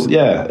natural,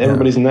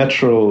 everybody's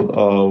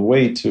natural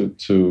way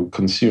to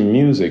consume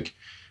music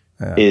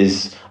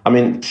is, I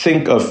mean,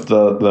 think of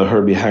the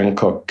Herbie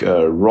Hancock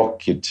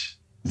Rocket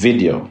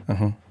video.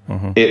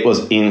 It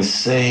was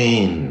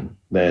insane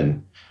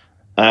then,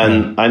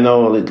 and I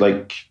know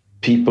like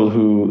people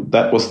who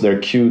that was their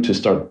cue to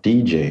start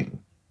DJing,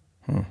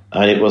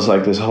 and it was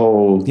like this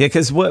whole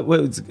because what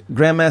was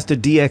Grandmaster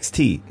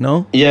DXT?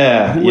 No,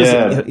 yeah.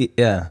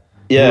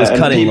 He was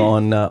cutting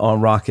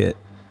on Rocket.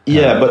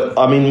 Yeah, but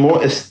I mean,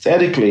 more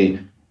aesthetically,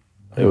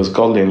 it was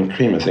Goldie and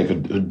Cream, I think,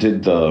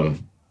 who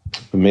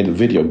made the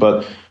video.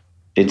 But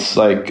it's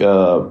like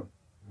a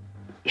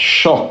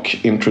shock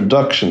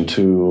introduction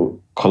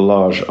to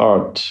collage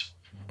art,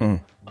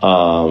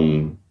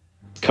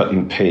 cut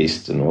and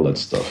paste and all that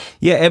stuff.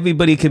 Yeah,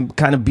 everybody can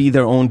kind of be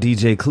their own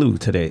DJ Clue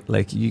today.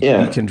 Like you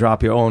can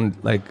drop your own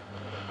like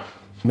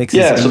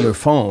mixes in your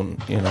phone,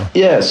 you know.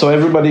 Yeah, so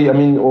everybody, I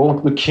mean, all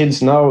the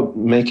kids now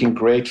making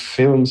great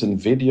films and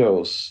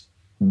videos,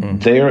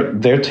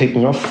 they're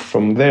taking off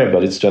from there,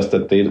 but it's just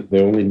that they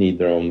only need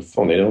their own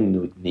phone. They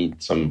don't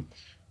need some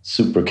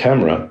super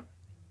camera,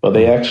 but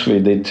they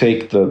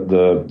take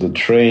the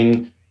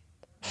train,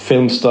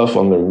 film stuff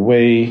on their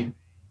way,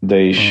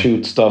 they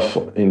shoot stuff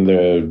in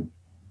their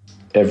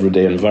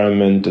everyday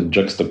environment and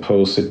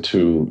juxtapose it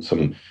to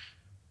some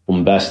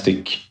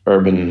bombastic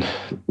urban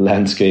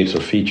landscapes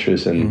or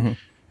features and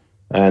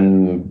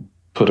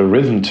put a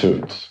rhythm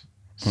to it.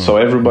 So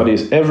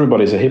everybody's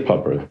a hip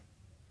hopper.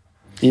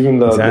 Even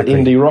the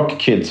indie rock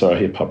kids are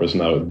hip hoppers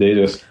now. They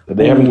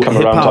haven't come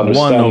around to understand. Hip hop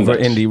won over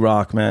indie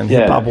rock, man.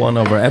 Hip hop won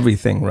over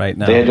everything right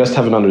now. They just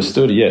haven't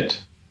understood yet.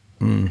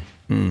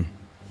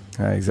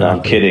 Exactly. No,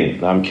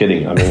 I'm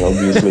kidding. I mean,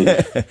 obviously,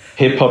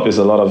 hip hop is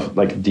a lot of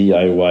like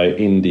DIY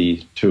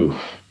indie too,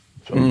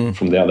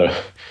 from the other.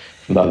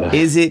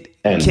 Is it?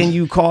 End. Can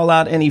you call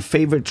out any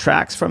favorite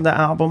tracks from the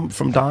album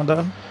from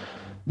Donda?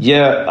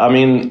 Yeah, I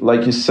mean,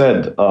 like you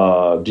said,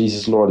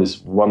 Jesus Lord is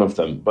one of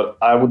them. But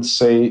I would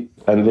say,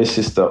 and this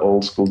is the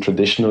old school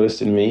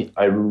traditionalist in me,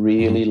 I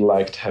really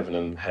liked Heaven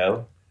and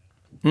Hell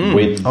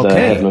with the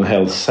Heaven and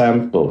Hell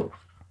sample.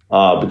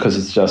 Because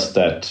it's just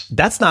that.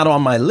 That's not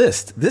on my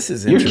list. This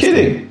is interesting.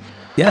 You're kidding.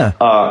 Yeah.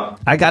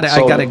 I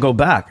gotta go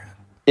back.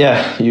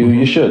 Yeah,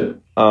 you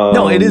should.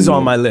 No, it is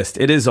on my list.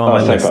 It is on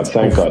my list.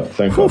 Thank God.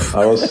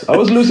 I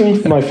was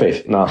losing my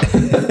faith now.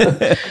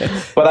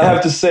 But I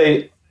have to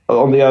say,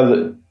 on the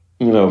other,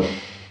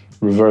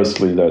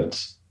 reversely,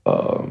 that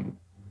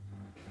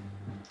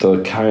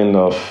the kind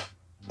of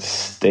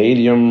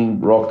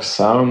stadium rock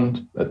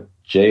sound that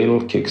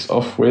Jail kicks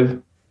off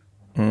with,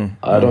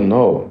 I don't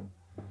know.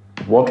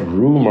 What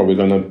room are we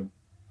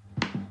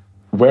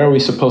where are we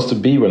supposed to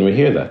be when we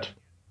hear that?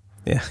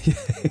 Yeah.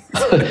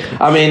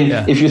 I mean,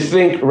 if you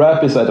think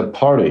rap is at a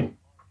party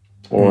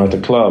or at a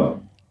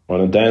club or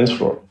on a dance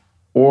floor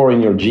or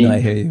in your Jeep, I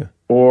hear you.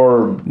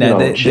 Or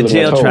the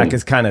Jail track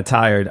is kind of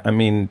tired. I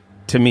mean,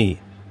 to me,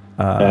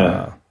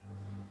 the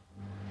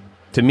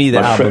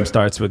album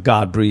starts with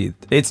God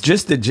Breathed. It's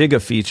just the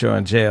Jigga feature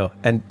on Jail,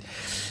 and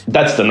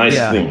that's the nice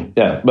thing.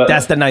 Yeah, but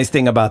that's the nice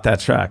thing about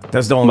that track.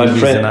 That's the only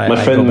reason I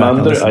my friend go back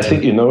Mander. I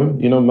think you know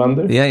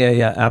Mander.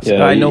 Yeah,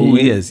 absolutely. Yeah, I know who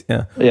he is.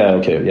 Yeah.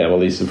 Okay. Yeah.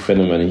 Well, he's a friend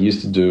of mine. He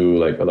used to do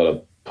like a lot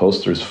of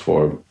posters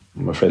for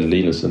my friend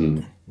Linus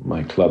and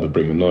my club at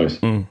Bring the Noise.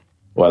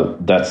 Well,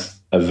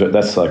 that's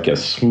like a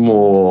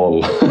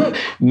small,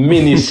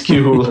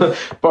 minuscule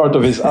part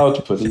of his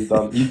output. He's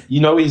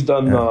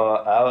done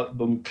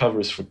album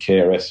covers for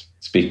KRS.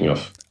 Speaking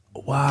of.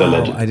 Wow, the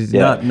legend. I did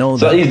not know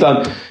that. So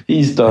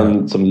he's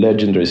done some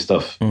legendary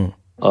stuff.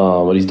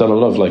 But he's done a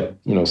lot of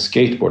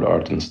skateboard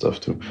art and stuff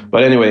too.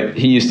 But anyway,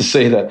 he used to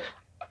say that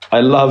I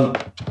love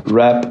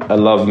rap, I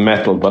love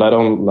metal, but I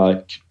don't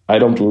like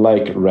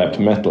rap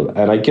metal,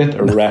 and I get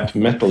a rap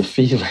metal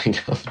feeling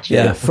of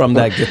Jail. Yeah, from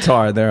that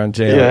guitar there on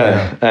Jail.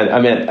 Yeah, and I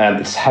mean,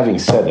 and having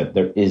said that,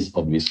 there is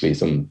obviously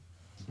some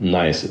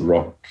nice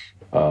rock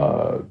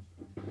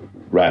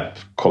rap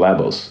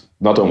collabos.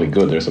 Not only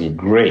good, there's some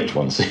great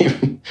ones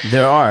even.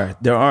 There are.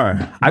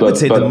 I would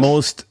say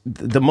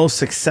the most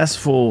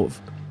successful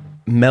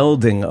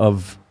melding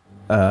of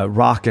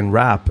rock and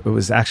rap, it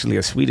was actually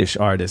a Swedish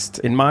artist.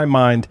 In my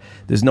mind,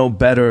 there's no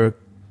better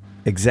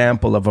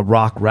example of a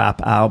rock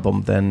rap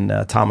album than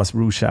Thomas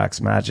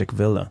Rushak's Magic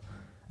Villa.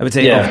 I would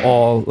say of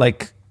all,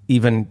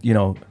 even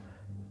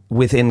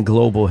within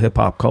global hip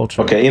hop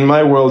culture. Okay, in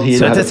my world,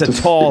 that's a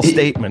tall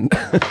statement.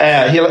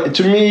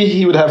 To me,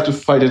 he would have to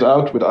fight it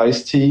out with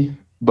Ice-T.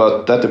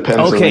 But that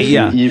depends.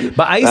 Okay,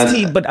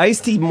 but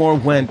Ice-T more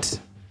went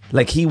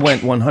he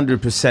went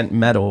 100%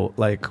 metal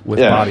with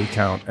Body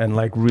Count and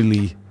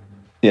really.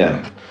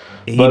 Yeah.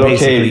 He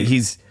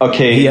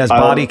has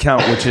Body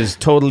Count, which is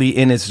totally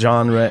in its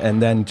genre,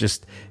 and then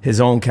just his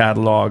own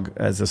catalog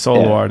as a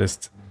solo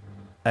artist,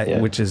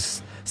 which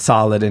is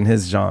solid in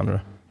his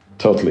genre.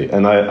 Totally,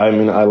 and I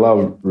mean I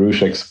love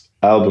Rushak's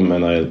album,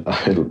 and I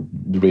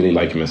really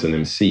like him as an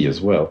MC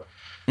as well.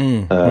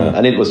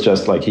 And it was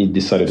just he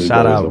decided to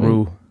shout out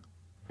Ru.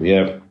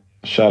 Yeah,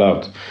 shout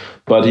out.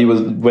 But he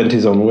went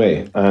his own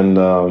way,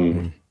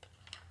 and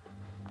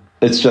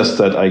it's just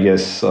that I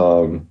guess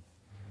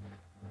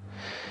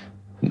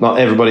not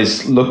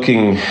everybody's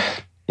looking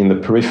in the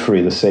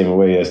periphery the same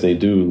way as they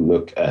do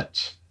look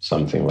at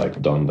something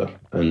like Donda,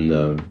 and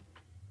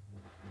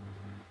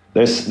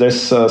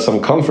there's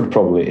some comfort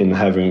probably in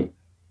having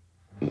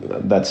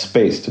that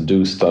space to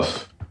do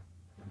stuff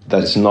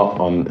that's not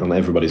on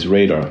everybody's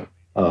radar.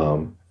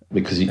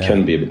 Because you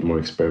can be a bit more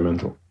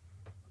experimental.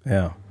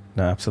 Yeah,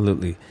 no,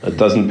 absolutely. It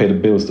doesn't pay the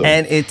bills, though.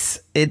 And it's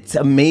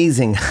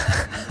amazing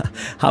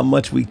how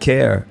much we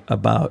care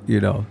about,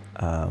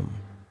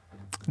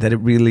 that it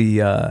really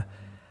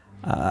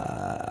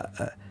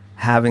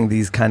having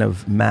these kind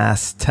of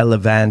mass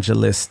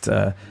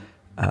televangelist,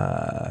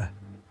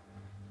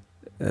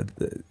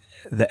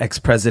 the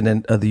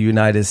ex-president of the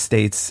United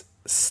States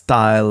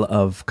style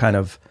of kind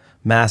of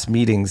mass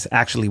meetings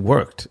actually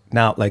worked.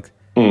 Now,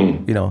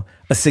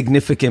 a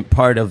significant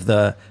part of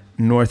the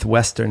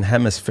Northwestern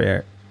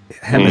hemisphere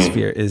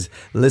is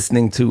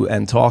listening to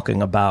and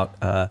talking about,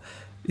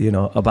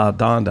 about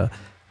Donda,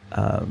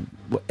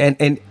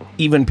 and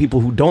even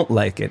people who don't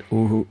like it,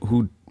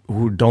 who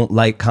don't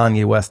like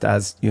Kanye West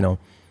as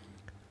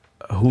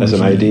as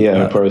an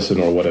idea, a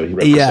person, or what he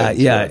represents.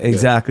 Yeah,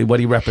 exactly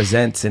what he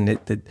represents, and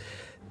the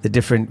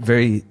different,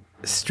 very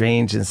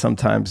strange and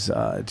sometimes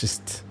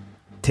just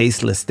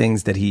tasteless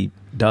things that he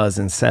does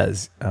and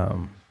says.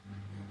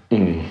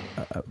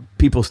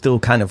 People still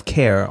kind of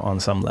care on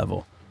some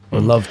level,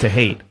 or love to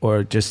hate,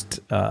 or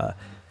just. But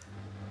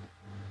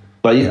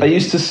I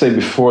used to say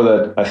before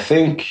that I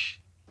think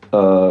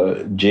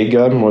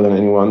Jigga, more than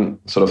anyone,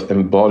 sort of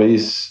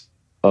embodies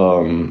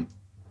the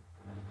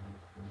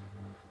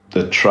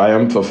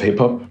triumph of hip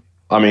hop.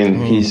 I mean,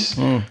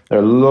 there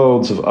are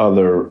loads of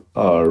other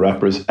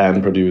rappers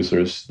and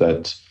producers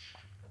that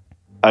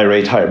I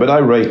rate higher, but I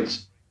rate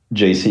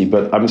JC.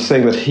 But I'm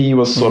saying that he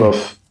was sort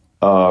of.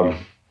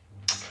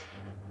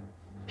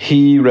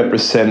 He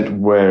represent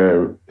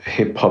where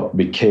hip hop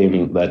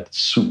became that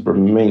super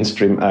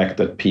mainstream act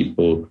that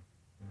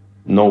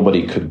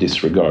nobody could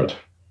disregard.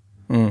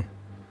 And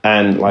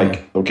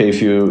okay,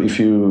 if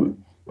you,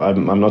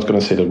 I'm not going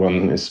to say that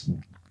one is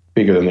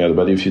bigger than the other,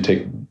 but if you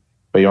take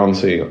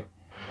Beyonce,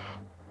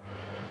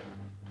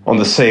 on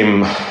the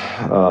same.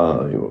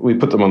 We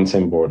put them on the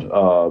same board.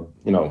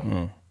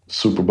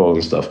 Super Bowl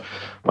and stuff.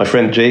 My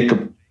friend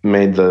Jacob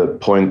made the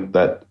point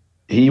that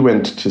he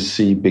went to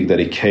see Big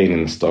Daddy Kane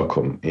in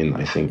Stockholm in,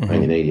 I think,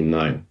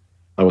 1989.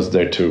 I was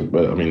there too,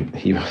 but I mean,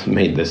 he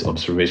made this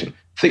observation.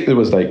 I think there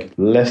was like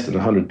less than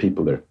 100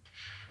 people there.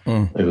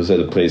 It was at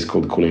a place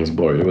called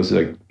Koolingsborg. It was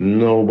like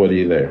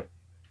nobody there.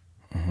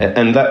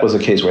 And that was a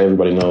case where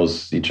everybody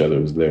knows each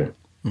other was there.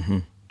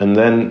 And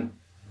then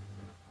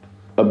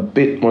a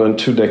bit more than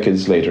 2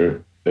 decades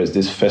later, there's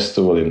this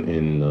festival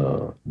in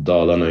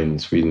Dalarna in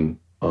Sweden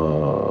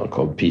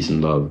called Peace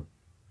and Love.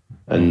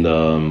 And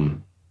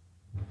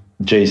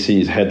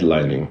JC is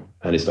headlining,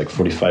 and it's like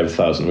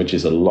 45,000, which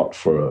is a lot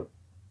for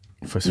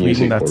Sweden,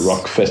 music or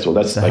rock festival.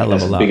 That's like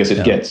as big as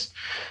it gets.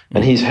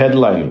 And he's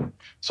headlining.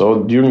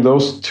 So during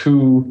those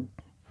 2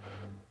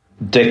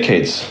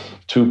 decades,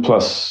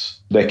 2+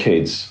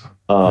 decades,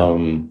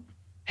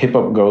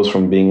 hip-hop goes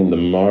from being in the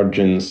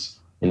margins,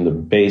 in the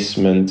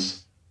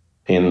basements,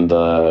 in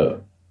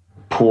the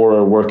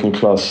poorer working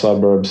class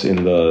suburbs,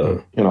 in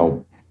the,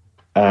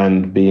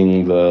 and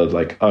being the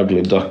like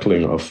ugly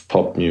duckling of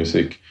pop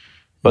music,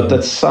 but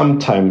that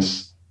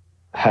sometimes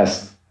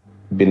has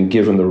been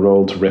given the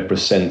role to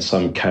represent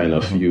some kind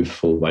of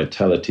youthful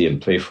vitality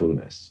and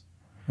playfulness.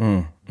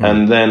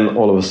 And then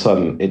all of a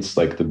sudden, it's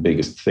like the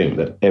biggest thing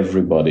that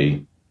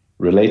everybody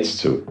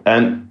relates to.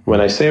 And when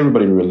I say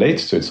everybody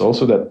relates to, it's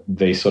also that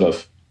they sort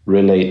of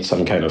relate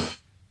some kind of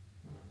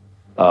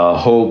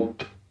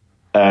hope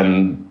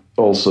and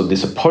also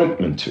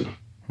disappointment to.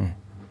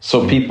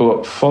 So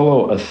people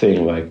follow a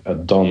thing like a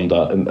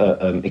Donda,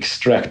 an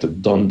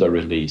extracted Donda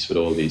release with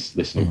all these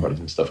listening parties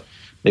and stuff.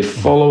 They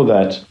follow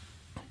that.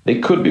 They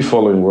could be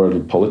following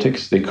world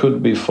politics. They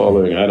could be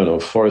following, I don't know,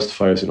 forest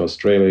fires in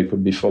Australia. They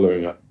could be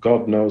following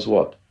God knows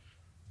what.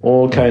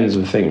 All kinds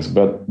of things.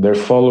 But they're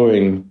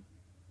following,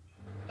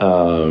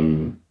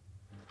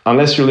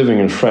 unless you're living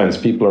in France,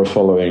 people are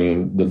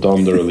following the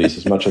Donda release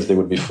as much as they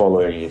would be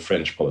following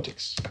French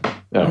politics.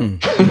 Yeah.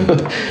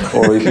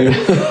 Or if you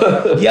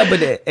yeah,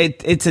 but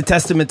it's a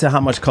testament to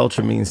how much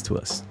culture means to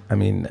us. I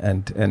mean,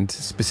 and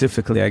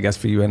specifically, I guess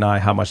for you and I,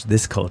 how much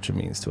this culture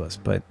means to us.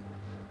 But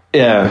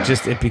yeah,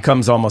 it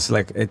becomes almost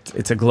like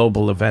it's a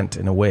global event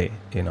in a way,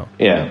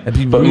 Yeah, I'd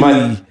be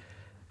really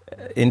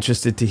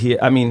interested to hear.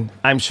 I mean,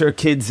 I'm sure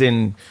kids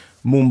in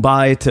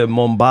Mumbai to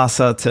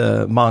Mombasa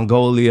to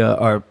Mongolia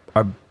are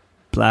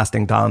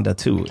blasting Donda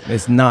too.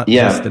 It's not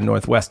just the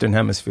Northwestern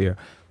Hemisphere.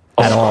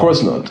 Of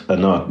course not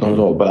at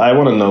all. But I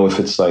want to know if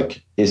it's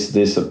like, is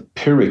this a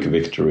Pyrrhic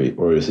victory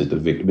or is it a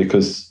victory?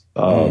 Because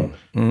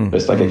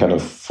there's like a kind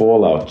of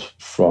fallout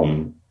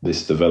from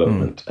this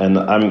development, and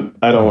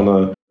I don't want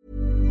to.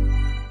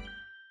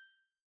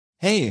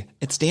 Hey,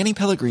 it's Danny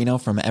Pellegrino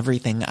from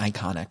Everything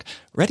Iconic.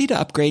 Ready to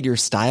upgrade your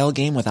style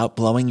game without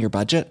blowing your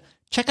budget?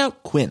 Check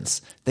out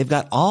Quince. They've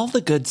got all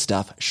the good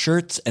stuff,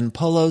 shirts and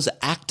polos,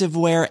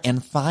 activewear,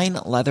 and fine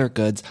leather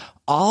goods,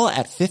 all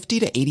at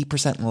 50 to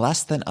 80%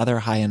 less than other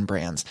high-end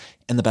brands.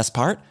 And the best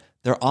part?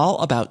 They're all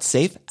about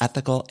safe,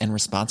 ethical, and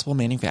responsible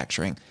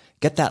manufacturing.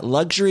 Get that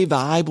luxury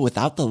vibe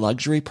without the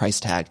luxury price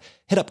tag.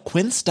 Hit up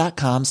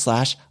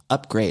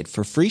quince.com/upgrade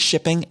for free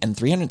shipping and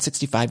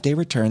 365-day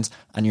returns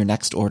on your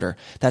next order.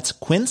 That's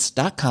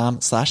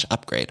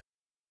quince.com/upgrade.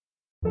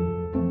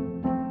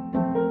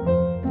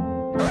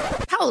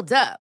 Hold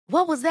up.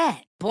 What was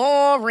that?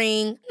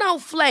 Boring. No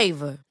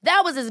flavor.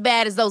 That was as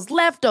bad as those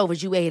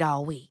leftovers you ate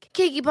all week.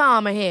 Keke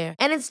Palmer here.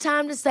 And it's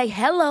time to say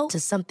hello to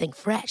something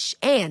fresh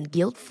and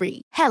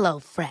guilt-free. Hello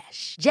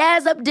Fresh.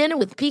 Jazz up dinner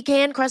with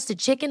pecan-crusted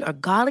chicken or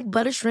garlic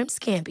butter shrimp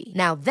scampi.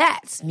 Now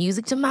that's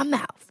music to my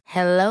mouth.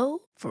 Hello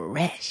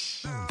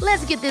Fresh.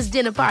 Let's get this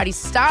dinner party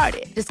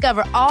started.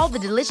 Discover all the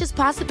delicious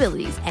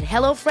possibilities at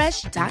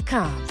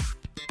HelloFresh.com.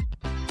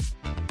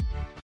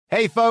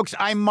 Hey, folks,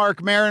 I'm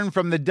Mark Maron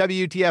from the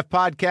WTF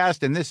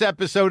Podcast, and this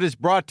episode is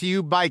brought to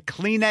you by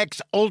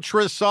Kleenex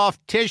Ultra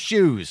Soft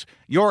Tissues,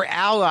 your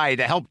ally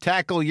to help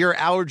tackle your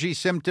allergy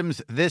symptoms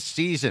this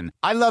season.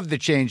 I love the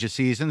change of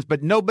seasons,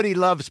 but nobody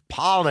loves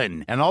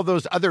pollen and all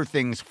those other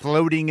things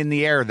floating in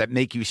the air that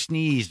make you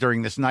sneeze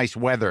during this nice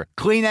weather.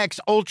 Kleenex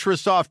Ultra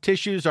Soft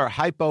Tissues are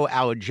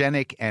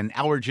hypoallergenic and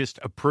allergist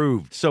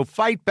approved, so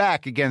fight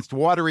back against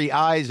watery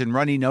eyes and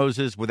runny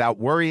noses without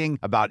worrying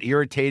about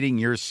irritating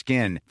your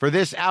skin. For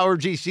this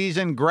allergy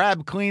season,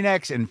 grab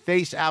Kleenex and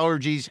face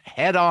allergies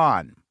head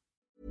on.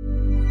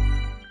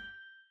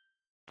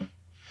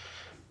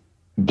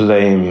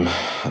 Blame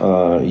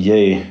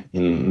Ye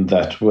in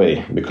that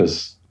way,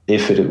 because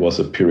if it was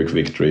a Pyrrhic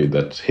victory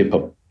that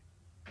hip-hop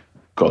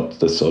got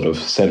the sort of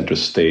center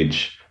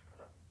stage,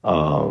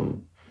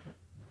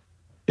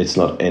 it's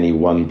not any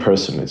one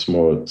person, it's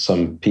more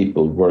some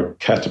people were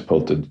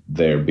catapulted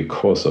there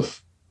because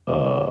of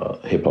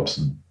hip-hop's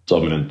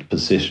dominant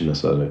position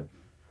as a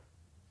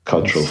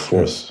cultural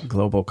force.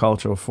 Global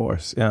cultural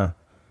force, yeah.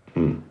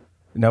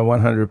 No,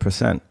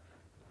 100%.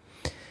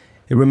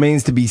 It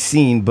remains to be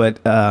seen, but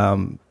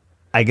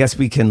I guess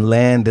we can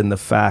land in the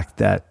fact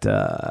that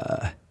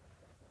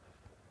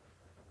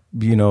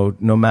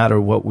no matter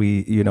what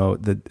we,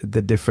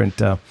 the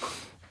different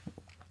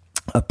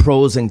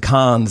pros and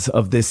cons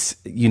of this,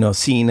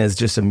 seen as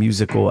just a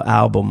musical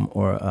album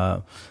or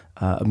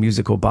a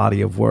musical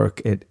body of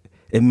work, it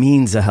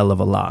means a hell of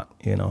a lot,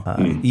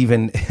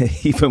 even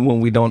when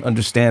we don't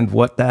understand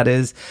what that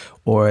is,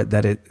 or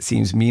that it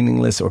seems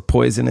meaningless or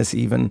poisonous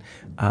even,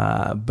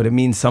 but it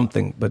means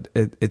something, but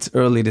it's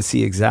early to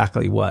see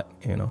exactly what,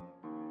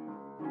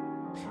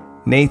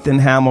 Nathan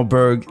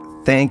Hamelberg,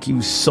 thank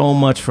you so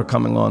much for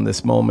coming on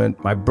This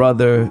Moment. My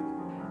brother,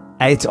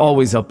 it's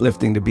always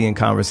uplifting to be in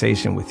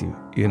conversation with you.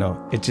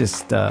 It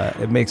just,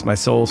 it makes my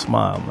soul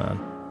smile, man.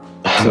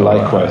 So,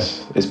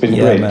 likewise. It's been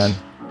great. Man.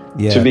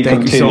 Yeah, to be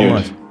thank continued.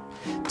 you so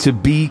much. To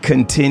be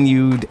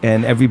continued.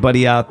 And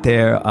everybody out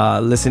there,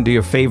 listen to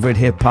your favorite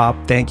hip hop.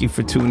 Thank you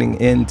for tuning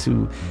in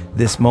to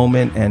This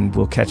Moment, and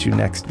we'll catch you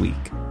next week.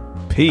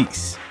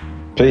 Peace.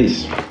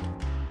 Peace.